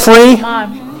get set free, Come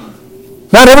on.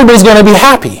 not everybody's going to be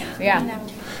happy. Yeah.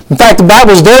 In fact, the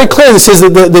Bible is very clear. It says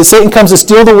that Satan comes to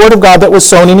steal the word of God that was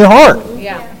sown in your heart.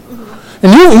 Yeah.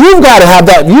 And you've got to have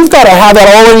that. You've got to have that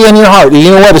already in your heart.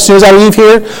 You know what? As soon as I leave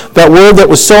here, that word that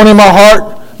was sown in my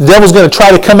heart, the devil's going to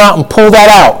try to come out and pull that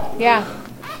out. Yeah.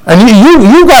 And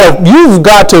you've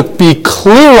got to be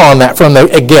clear on that from the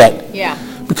get. Yeah.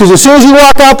 Because as soon as you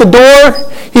walk out the door,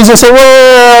 he's going to say,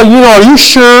 "Well, are you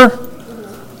sure?"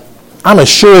 I'm as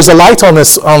sure as the lights on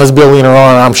this building are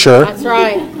on. I'm sure. That's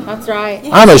right. That's right.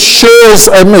 I'm as sure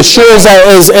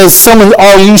as some of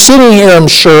all you sitting here. I'm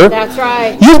sure. That's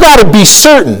right. You've got to be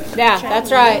certain Yeah.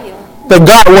 That's right. that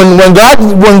God,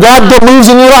 when God moves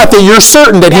in your life, that you're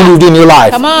certain that He moved in your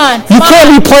life. Come on. You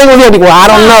can't be playing with it. Well, I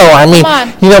don't know. I mean,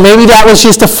 maybe that was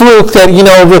just a fluke that,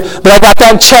 but I got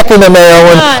that check in the mail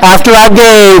and after I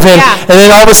gave, and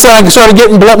then all of a sudden I started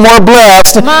getting more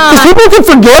blessed. Because people can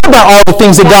forget about all the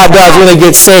things that God does when they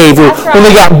get saved, or when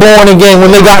they got born again,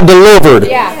 when they got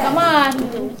delivered. Yeah. Come on.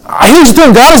 Here's the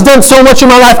thing. God has done so much in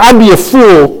my life, I'd be a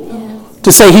fool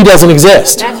to say He doesn't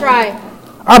exist. That's right.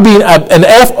 I'd be an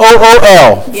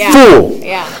F-O-O-L, fool.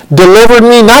 Yeah. Delivered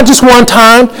me, not just one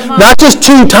time, not just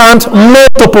two times,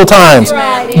 multiple times.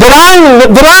 Right. That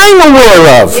I'm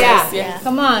aware of. Yeah.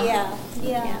 Come on. Yeah.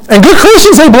 Yeah. And good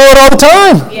Christians, they blow it all the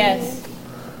time. Yes.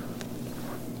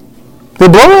 They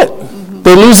blow it. Mm-hmm.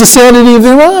 They lose the sanity of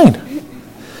their mind.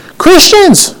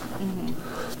 Christians.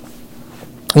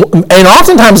 Mm-hmm. And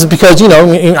oftentimes it's because,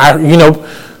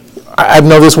 I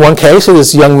know this one case of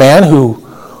this young man who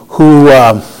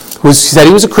said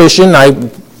he was a Christian.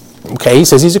 He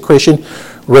says he's a Christian,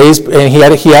 raised, and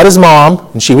he had his mom,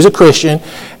 and she was a Christian,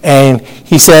 and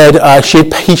he said she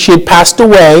had passed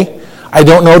away. I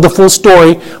don't know the full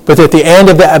story, but at the end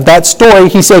of that story,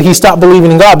 he said he stopped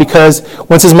believing in God because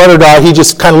once his mother died, he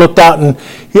just kind of looked out, and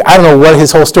I don't know what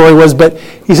his whole story was, but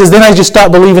he says, then I just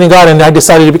stopped believing in God, and I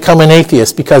decided to become an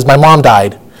atheist because my mom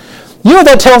died. You know what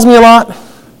that tells me a lot?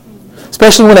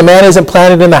 Especially when a man isn't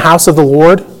planted in the house of the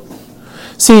Lord.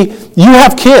 See, you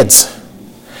have kids.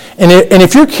 And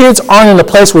if your kids aren't in a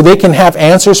place where they can have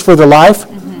answers for their life,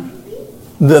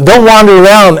 they'll wander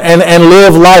around and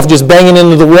live life just banging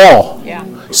into the wall,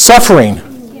 suffering.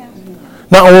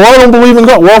 Now, I don't believe in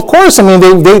God. Well, of course, they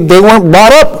weren't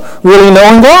brought up really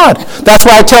knowing God. That's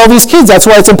why I tell these kids, that's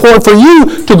why it's important for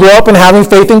you to grow up in having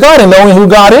faith in God and knowing who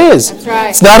God is. That's right.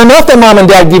 It's not enough that mom and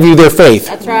dad give you their faith.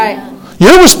 That's right.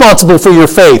 You're responsible for your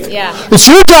faith. Yeah. It's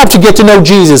your job to get to know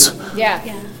Jesus. Yeah.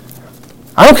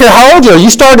 I don't care how old you are. You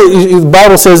started, the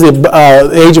Bible says the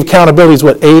age of accountability is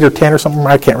 8 or 10 or something?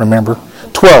 I can't remember.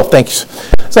 12, thank you.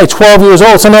 It's like 12 years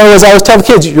old. So in other words, I always tell the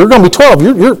kids, you're going to be 12.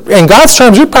 You're in God's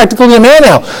terms, you're practically a man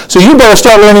now. So you better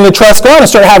start learning to trust God and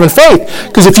start having faith.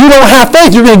 Because if you don't have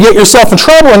faith, you're going to get yourself in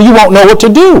trouble and you won't know what to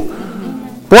do.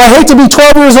 Boy, I hate to be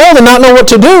 12 years old and not know what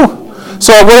to do.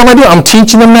 So what am I doing? I'm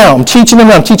teaching them now. I'm teaching them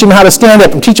how to stand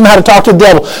up. I'm teaching them how to talk to the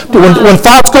devil. When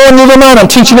thoughts go into their mind, I'm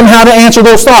teaching them how to answer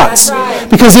those thoughts.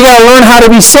 Because you got to learn how to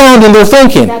be sound in their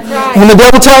thinking. That's right. When the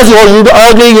devil tells you, oh, you're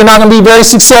ugly, you're not going to be very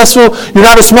successful, you're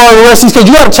not as smart as the rest of these kids,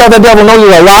 you got to tell that devil, no,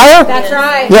 you're a liar. That's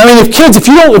right. Yeah, I mean, if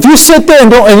you sit there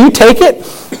and you take it,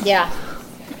 Yeah.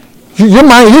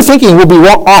 your thinking will be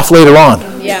off later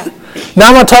on. Yeah. Now,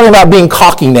 I'm not talking about being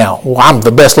cocky now. Well, I'm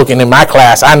the best looking in my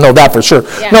class. I know that for sure.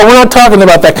 Yeah. No, we're not talking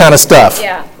about that kind of stuff.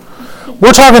 Yeah.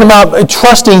 We're talking about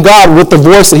trusting God with the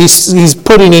voice that He's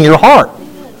putting in your heart.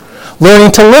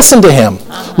 Learning to listen to Him.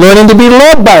 Learning to be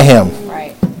led by Him.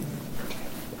 Right.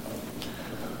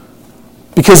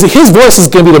 Because His voice is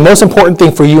going to be the most important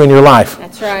thing for you in your life.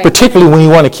 That's right. Particularly when you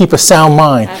want to keep a sound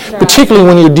mind. That's right. Particularly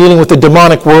when you're dealing with the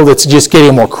demonic world that's just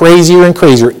getting more crazier and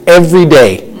crazier every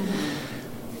day.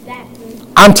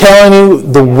 I'm telling you,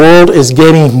 the world is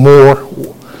getting more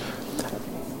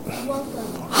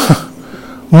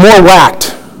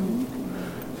whacked.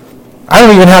 I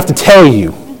don't even have to tell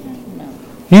you.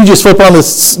 You just flip on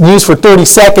the news for 30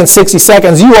 seconds, 60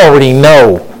 seconds, you already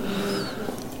know.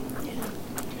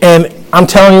 And I'm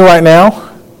telling you right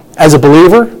now, as a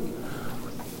believer,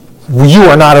 you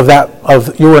are not of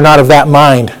that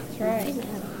mind. That's right.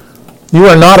 You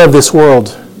are not of this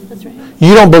world.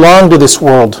 You don't belong to this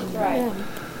world. Right.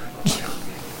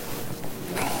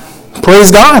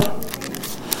 Praise God.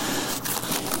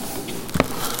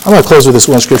 I'm going to close with this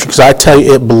one scripture because I tell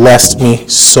you it blessed me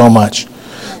so much.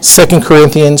 2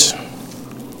 Corinthians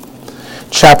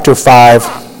chapter 5,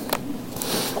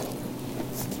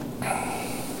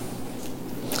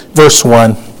 verse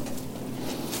 1.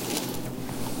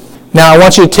 Now I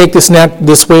want you to take this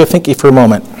way of thinking for a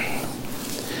moment.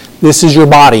 This is your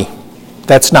body.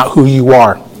 That's not who you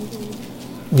are.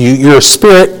 You're a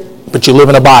spirit, but you live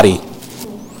in a body.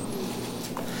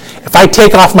 If I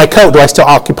take off my coat, do I still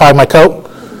occupy my coat?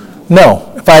 No.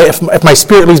 If my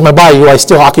spirit leaves my body, do I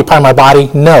still occupy my body?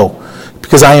 No.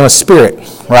 Because I am a spirit,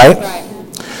 right?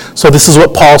 So this is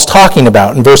what Paul's talking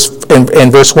about in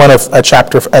verse 1 of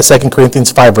chapter 2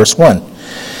 Corinthians 5, verse 1.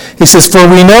 He says, "For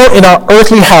we know in our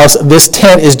earthly house this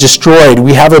tent is destroyed.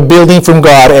 We have a building from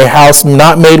God, a house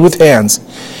not made with hands,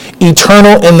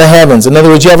 eternal in the heavens." In other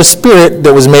words, you have a spirit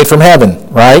that was made from heaven,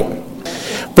 right?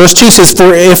 Verse 2 says,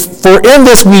 For in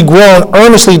this we groan,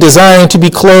 earnestly desiring to be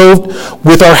clothed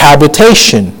with our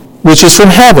habitation, which is from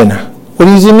heaven. What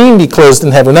does it mean, be clothed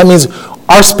in heaven? That means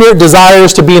our spirit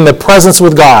desires to be in the presence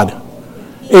with God.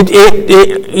 You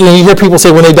hear people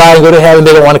say when they die and go to heaven,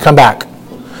 they don't want to come back.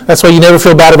 That's why you never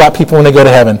feel bad about people when they go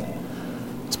to heaven.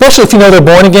 Especially if you know they're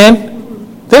born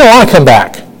again. They don't want to come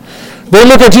back. They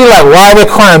look at you like, why are they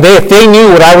crying? If they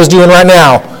knew what I was doing right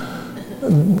now,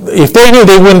 if they knew,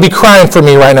 they wouldn't be crying for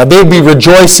me right now. They'd be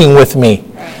rejoicing with me.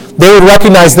 They would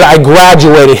recognize that I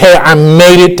graduated. Hey, I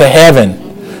made it to heaven.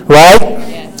 Right?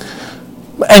 Yes.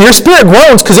 And your spirit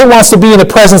groans because it wants to be in the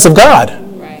presence of God.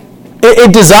 Right.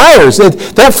 It desires.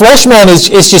 That flesh man is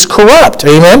just corrupt.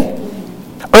 Amen?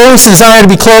 Earnestly desire to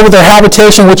be clothed with our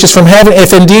habitation, which is from heaven.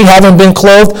 If indeed having been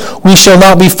clothed, we shall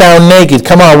not be found naked.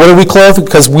 Come on, what are we clothed?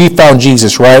 Because we found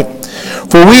Jesus, right?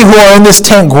 For we who are in this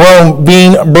tent groan,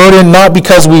 being burdened not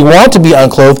because we want to be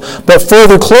unclothed, but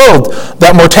further clothed,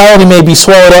 that mortality may be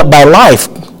swallowed up by life.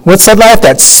 What's that life?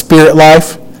 That spirit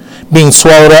life, being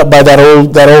swallowed up by that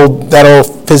old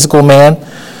physical man.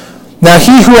 Now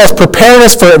he who has prepared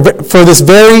us for this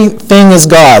very thing is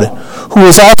God, who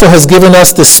also has given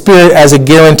us the Spirit as a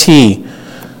guarantee.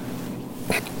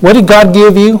 What did God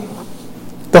give you?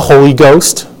 The Holy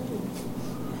Ghost.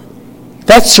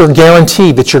 That's your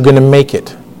guarantee that you're going to make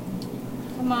it.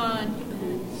 Come on.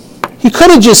 He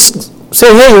could have just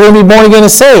said, hey, you're going to be born again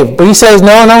and saved. But he says,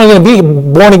 no, I'm not only going to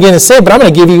be born again and saved, but I'm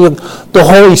going to give you the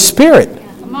Holy Spirit.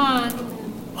 Come on.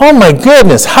 Oh my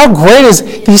goodness, how great is,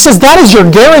 he says that is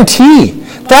your guarantee.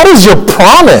 That is your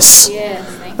promise.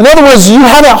 Yes. In other words, you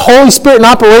have that Holy Spirit in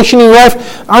operation in your life.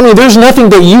 I mean, there's nothing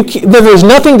that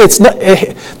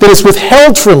is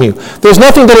withheld from you. There's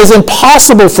nothing that is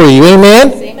impossible for you.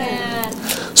 Amen? Amen.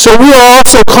 So we are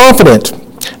also confident,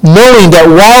 knowing that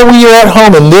while we are at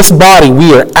home in this body,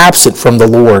 we are absent from the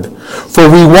Lord. For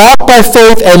we walk by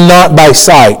faith and not by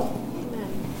sight.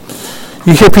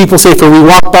 You hear people say, for we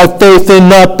walk by faith and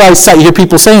not by sight. You hear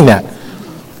people saying that.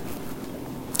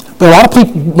 But a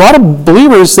lot of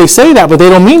believers, they say that, but they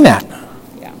don't mean that.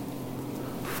 Yeah.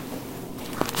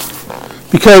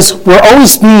 Because we're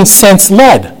always being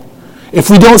sense-led. If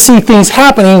we don't see things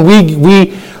happening,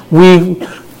 we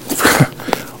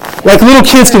like little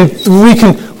kids we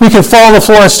can fall on the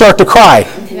floor and start to cry.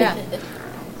 Yeah.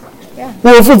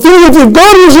 Well, if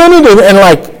God is in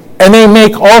it, and they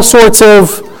make all sorts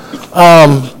of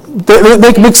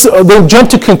they jump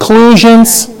to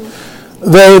conclusions.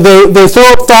 They throw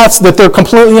up thoughts that they're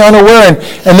completely unaware,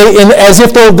 and as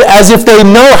if they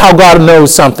know how God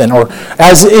knows something, or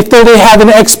as if they have an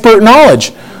expert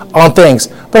knowledge on things.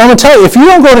 But I'm going to tell you, if you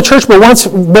don't go to church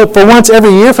but for once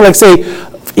every year, for like say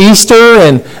Easter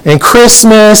and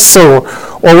Christmas, or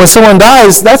when someone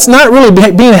dies, that's not really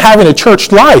having a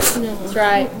church life. That's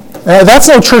right. That's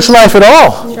no church life at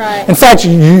all. That's right. In fact,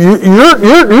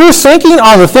 your thinking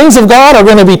on the things of God are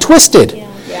going to be twisted. Yeah.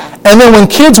 And then when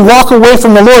kids walk away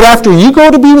from the Lord after you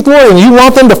go to be with the Lord and you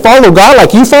want them to follow God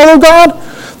like you follow God,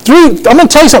 I'm going to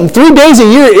tell you something, 3 days a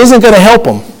year isn't going to help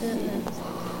them.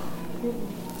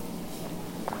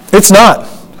 It's not.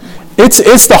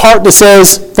 It's the heart that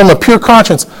says, from a pure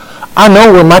conscience, I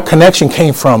know where my connection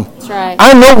came from. That's right.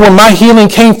 I know where my healing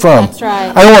came from. That's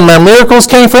right. I know where my miracles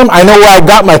came from. I know where I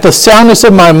got the soundness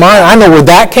of my mind. I know where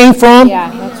that came from.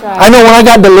 Yeah, that's right. I know when I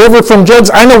got delivered from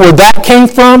drugs. I know where that came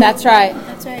from. That's right.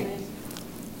 That's right.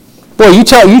 Boy,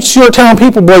 you sure telling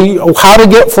people, boy, how to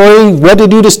get free, what to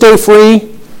do to stay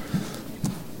free.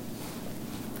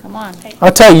 Come on.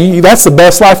 I'll tell you, that's the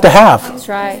best life to have. That's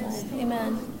right.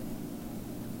 Amen.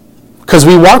 Because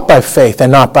we walk by faith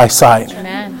and not by sight.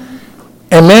 Amen.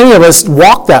 And many of us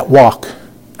walk that walk.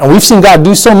 And we've seen God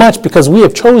do so much because we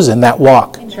have chosen that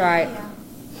walk. That's right.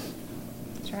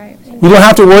 That's right. We don't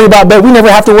have to worry about we never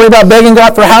have to worry about begging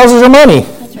God for houses or money.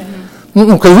 That's right.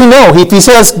 Because we know, if he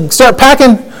says, start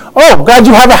packing, oh, God,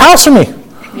 you have a house for me.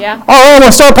 Yeah. Oh, I'm going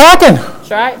to start packing.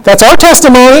 That's right. That's our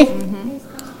testimony.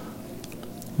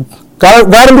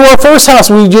 Got into our first house,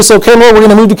 and we just, okay, Lord, we're going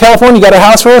to move to California. You got a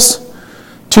house for us?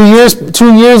 2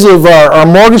 years of our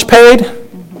mortgage paid.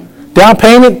 Down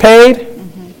payment paid.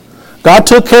 God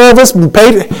took care of us,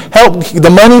 helped the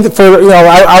money for,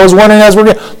 I was wondering as we're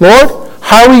going, Lord,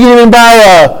 how are we going to buy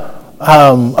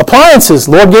appliances?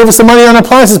 Lord gave us the money on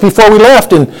appliances before we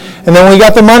left, and then when we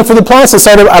got the money for the appliances,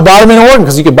 I bought them in Oregon,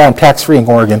 because you could buy them tax-free in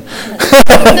Oregon.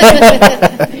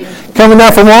 Coming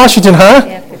down from Washington, huh?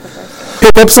 Yeah,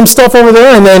 Picked up some stuff over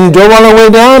there, and then drove on our way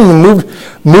down and moved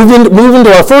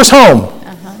into our first home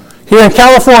here in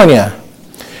California.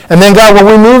 And then God, when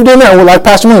we moved in there, like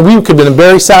Pastor Moon, we could have been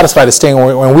very satisfied at staying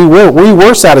where we were. We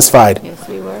were satisfied. Yes,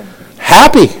 we were.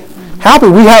 Happy. Happy.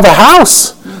 We have a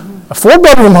house, a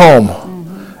 4-bedroom home.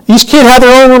 Each kid had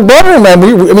their own bedroom. I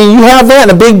mean, you have that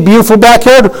in a big, beautiful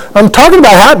backyard. I'm talking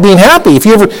about being happy. If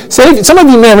you ever, some of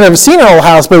you may have never seen our old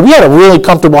house, but we had a really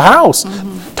comfortable house.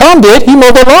 Tom did. He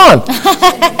mowed the lawn.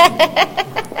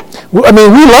 I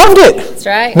mean, we loved it. That's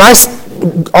right. Nice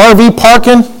RV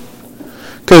parking.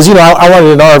 Because, I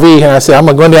wanted an RV, and I said, I'm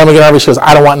going down and get an RV. She goes,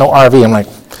 I don't want no RV. I'm like,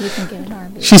 You can get an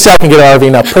RV. she said I can get an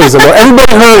RV now. Praise the Lord.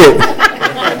 Everybody heard it.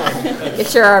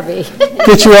 Get your RV.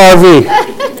 Get your RV.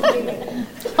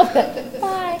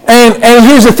 Bye. And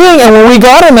here's the thing. And when we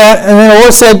got in that, and then the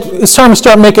Lord said, it's time to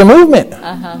start making movement.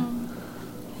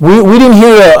 We didn't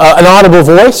hear an audible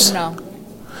voice, No.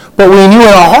 but we knew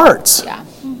in our hearts. Yeah.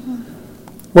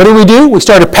 What did we do? We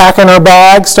started packing our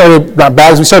bags,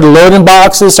 we started loading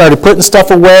boxes, started putting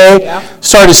stuff away,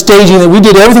 started staging it. We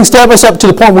did everything step by step to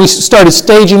the point where we started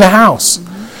staging the house.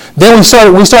 Then we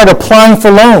started applying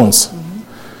for loans.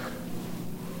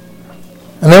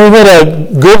 And then we made a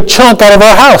good chunk out of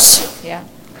our house. Yeah.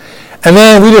 And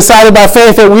then we decided by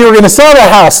faith that we were going to sell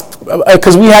that house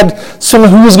because we had someone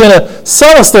who was going to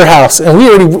sell us their house. And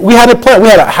we had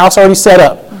a house already set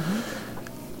up.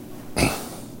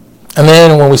 And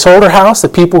then when we sold our house, the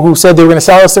people who said they were going to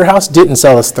sell us their house didn't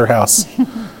sell us their house.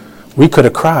 We could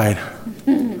have cried.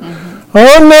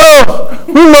 Oh no,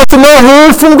 we must have not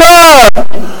heard from God.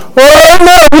 Oh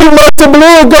no, we must have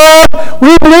blew it, God.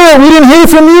 We blew it. We didn't hear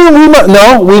from you.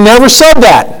 No, we never said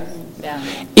that. Yeah.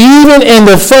 Even in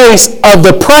the face of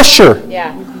the pressure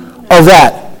Yeah. of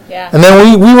that. Yeah. And then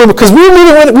we moved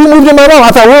in my mom.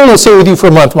 I thought, we're only going to stay with you for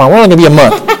a month, Mom. We're only going to be a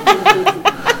month.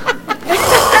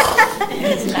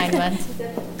 It's 9 months.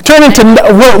 Turned into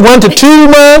went to 2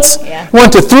 months,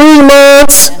 went to 3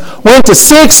 months, went to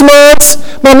 6 months.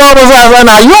 My mom was like,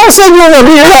 now you all said you weren't going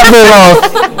to be here that very long.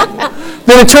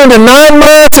 Then it turned to 9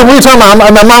 months, and we were talking about,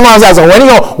 my mom was asking, when are you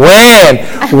going?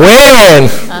 When?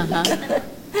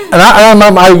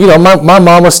 And my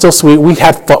mom was still sweet. We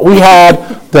had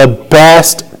the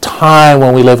best time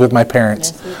when we lived with my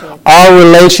parents. Yes, we did. Our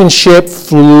relationship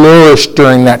flourished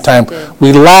during that time.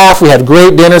 We laughed. We had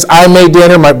great dinners. I made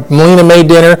dinner. Melina made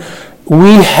dinner.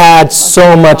 We had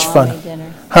so much fun. Made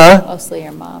dinner. Huh? Mostly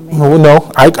your mom. Made No,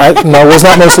 no, it was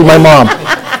not mostly my mom.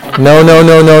 No,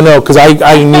 because I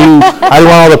knew I didn't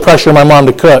want all the pressure of my mom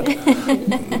to cook.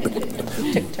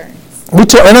 Took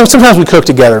turns. And sometimes we cooked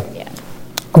together. Yeah.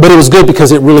 But it was good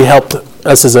because it really helped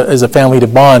us as a family to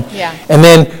bond. Yeah. And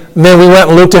then we went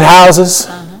and looked at houses.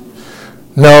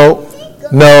 No.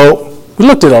 We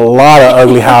looked at a lot of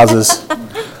ugly houses.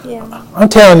 Yeah. I'm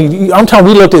telling you,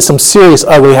 we looked at some serious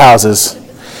ugly houses.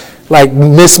 Like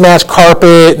mismatched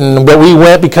carpet, but we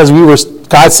went because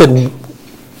God said,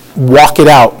 walk it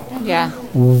out. Yeah.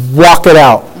 Walk it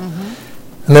out.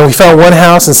 And then we found one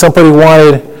house, and somebody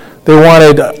wanted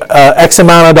X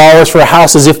amount of dollars for a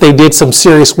house as if they did some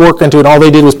serious work into it. All they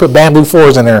did was put bamboo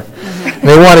floors in there. And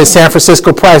they wanted San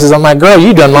Francisco prices. I'm like, girl,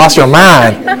 you done lost your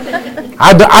mind.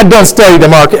 I done studied the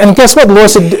market. And guess what? The Lord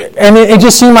said, and it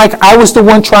just seemed like I was the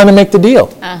one trying to make the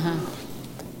deal.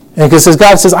 And because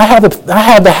God says, I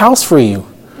have the house for you.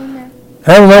 And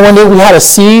I remember one day we had a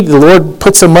seed. The Lord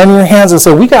put some money in her hands and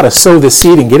said, we got to sow this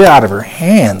seed and get it out of her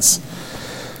hands.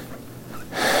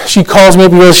 She calls me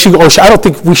up because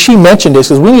she mentioned this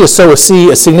because we need to sow a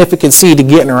significant seed to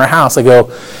get in her house. I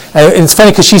go, and it's funny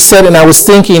because she said it and I was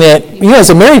thinking it. As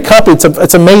a married couple,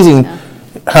 it's amazing. No.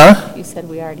 Huh? You said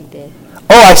we already did.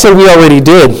 Oh, I said we already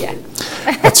did. Yeah.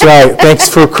 That's right. Thanks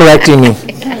for correcting me.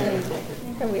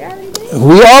 We already did.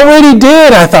 We already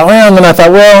did. I thought, well, and then I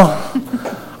thought, well,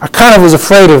 I kind of was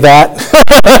afraid of that.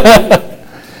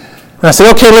 And I said,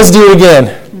 okay, let's do it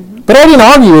again. But I didn't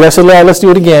argue it. I said, let's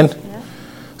do it again. Yeah.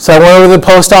 So I went over to the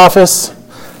post office.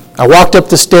 I walked up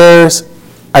the stairs.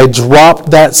 I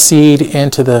dropped that seed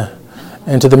into the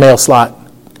mail slot.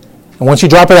 And once you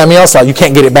drop it in that mail slot, you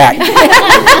can't get it back.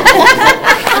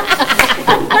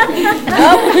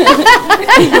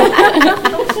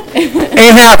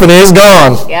 Ain't happening. It's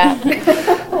gone. Yeah.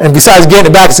 And besides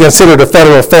getting it back, it's considered a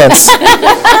federal offense.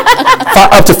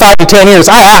 Up to 5 to 10 years.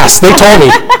 I asked. They told me.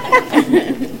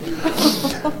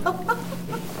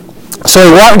 So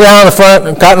I walked down the front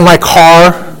and got in my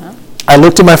car. I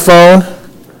looked at my phone.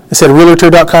 I said,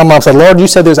 realtor.com. I said, Lord, you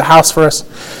said there's a house for us.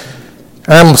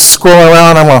 And I'm scrolling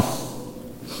around.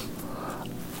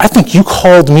 I think you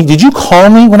called me. Did you call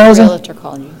me when I was in? Realtor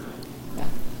called you.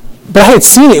 But I had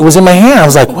seen it. It was in my hand. I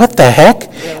was like, what the heck?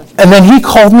 And then he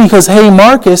called me. He goes, hey,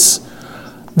 Marcus,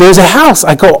 there's a house.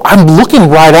 I go, I'm looking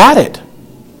right at it.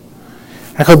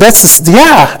 I go,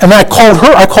 yeah. And then I called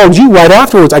her. I called you right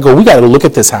afterwards. I go, we got to look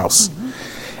at this house.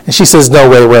 And she says, no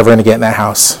way we're ever going to get in that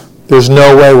house. There's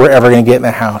no way we're ever going to get in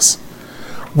that house.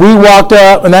 We walked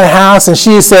up in that house, and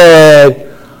she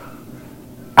said,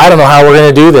 I don't know how we're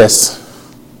going to do this.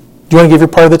 Do you want to give your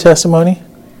part of the testimony?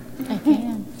 I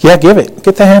can. Yeah, give it.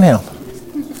 Get the handheld.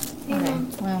 Okay.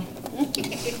 Well,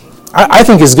 I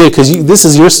think it's good because this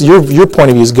is your point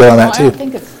of view is good on that I don't too.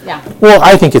 think it's, yeah. Well,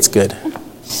 I think it's good.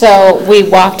 So we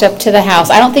walked up to the house.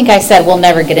 I don't think I said we'll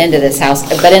never get into this house,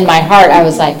 but in my heart I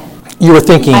was like, You were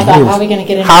thinking, I thought, how are we going to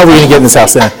get in? how are we going to get in this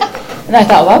house then? And I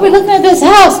thought, why are we looking at this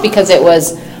house? Because it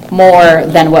was more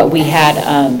than what we had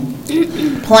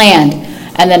planned.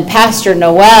 And then Pastor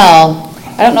Noel,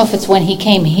 I don't know if it's when he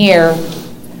came here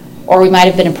or we might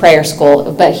have been in prayer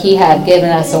school, but he had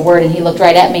given us a word and he looked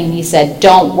right at me and he said,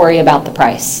 don't worry about the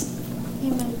price.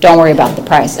 Don't worry about the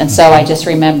price. And so I just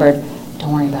remembered,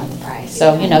 don't worry about the price.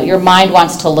 So, your mind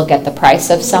wants to look at the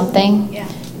price of something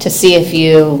to see if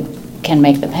you can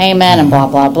make the payment and blah,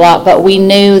 blah, blah. But we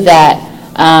knew that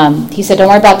he said, don't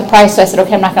worry about the price. So I said,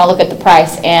 okay, I'm not going to look at the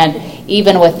price. And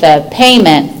even with the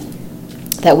payment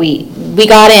that we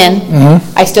got in,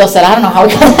 I still said, I don't know how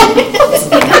we got it.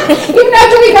 Even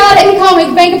after we got it, he called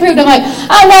me bank approved. I'm like,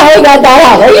 I don't know how we got that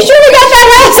house. Are you sure we got that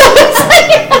house?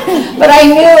 But I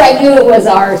knew it was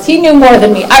ours. He knew more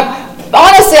than me.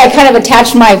 Honestly, I kind of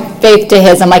attached my faith to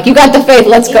his. I'm like, you got the faith,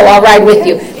 let's go, I'll ride with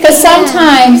you. Because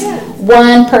sometimes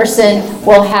one person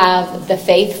will have the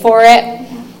faith for it.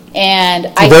 And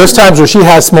There's times where she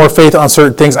has more faith on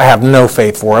certain things I have no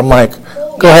faith for. I'm like,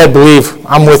 go ahead, believe.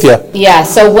 I'm with you. Yeah,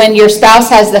 so when your spouse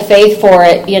has the faith for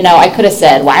it, I could have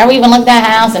said, why are we even looking at that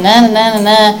house?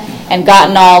 And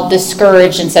gotten all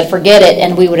discouraged and said, forget it,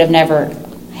 and we would have never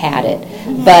had it.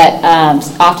 But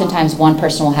oftentimes one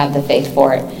person will have the faith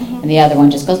for it, and the other one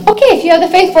just goes, okay, if you have the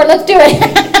faith for it, let's do it.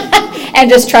 And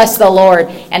just trust the Lord.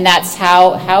 And that's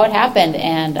how it happened.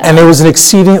 And it was an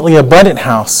exceedingly abundant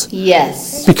house.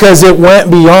 Yes. Because it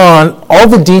went beyond all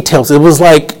the details. It was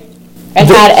like... It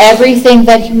had everything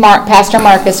that Pastor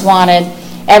Marcus wanted,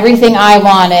 everything I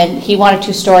wanted. He wanted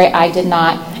 2-story. I did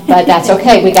not. But that's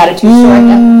okay. We got a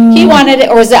 2-story. He wanted it,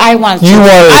 or was it I wanted it? You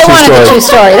wanted a 2-story. I wanted a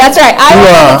 2-story. That's right.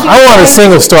 I wanted a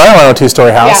single story. I wanted a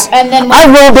 2-story house. Yeah, and then I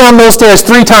rolled down those stairs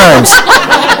 3 times.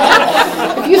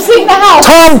 You've seen the house.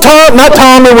 Not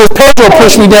Tom, it was Pedro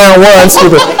pushed me down once.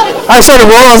 I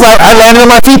started rolling. I landed on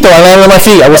my feet, though.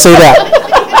 I will say that.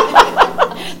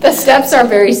 The steps are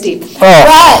very steep.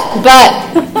 Oh.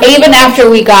 But even after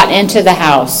we got into the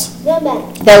house,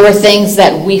 there were things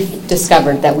that we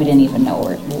discovered that we didn't even know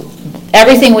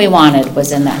Everything we wanted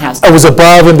was in that house. It was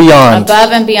above and beyond.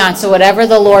 Above and beyond. So whatever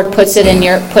the Lord puts in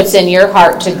your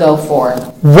heart to go for.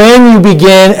 When you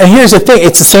begin, and here's the thing,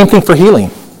 it's the same thing for healing.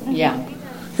 Yeah.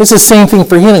 It's the same thing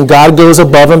for healing. God goes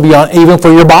above and beyond, even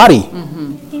for your body.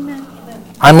 Amen.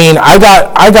 I mean, I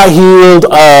got healed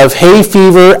of hay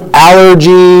fever,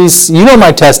 allergies. You know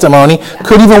my testimony.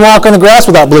 Couldn't even walk on the grass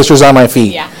without blisters on my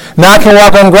feet. Yeah. Now I can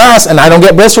walk on grass and I don't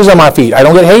get blisters on my feet. I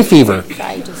don't get hay fever.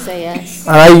 Try to say yes.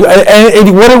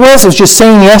 And what it was just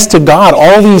saying yes to God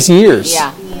all these years.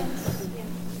 Yeah.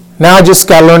 Now I just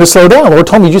got to learn to slow down. The Lord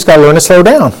told me you just got to learn to slow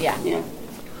down. Yeah.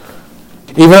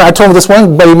 Even I told this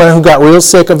one buddy of mine who got real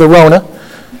sick of the Rona,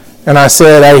 and I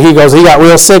said, he goes, he got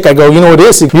real sick. I go, you know what it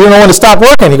is? You don't know when to stop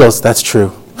working. He goes, that's true.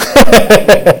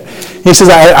 He says,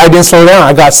 I didn't slow down.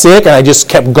 I got sick, and I just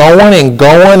kept going and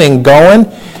going and going.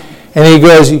 And he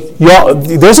goes, y'all,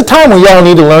 there's a time when y'all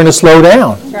need to learn to slow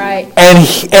down. Right.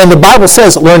 And the Bible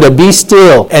says, learn to be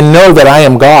still and know that I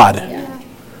am God. Yeah.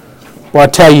 Well, I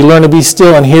tell you, learn to be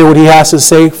still and hear what he has to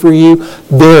say for you.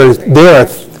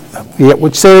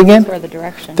 Would you say it again? For the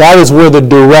direction. That is where the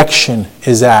direction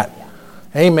is at.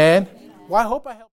 Amen. Well, I hope I helped.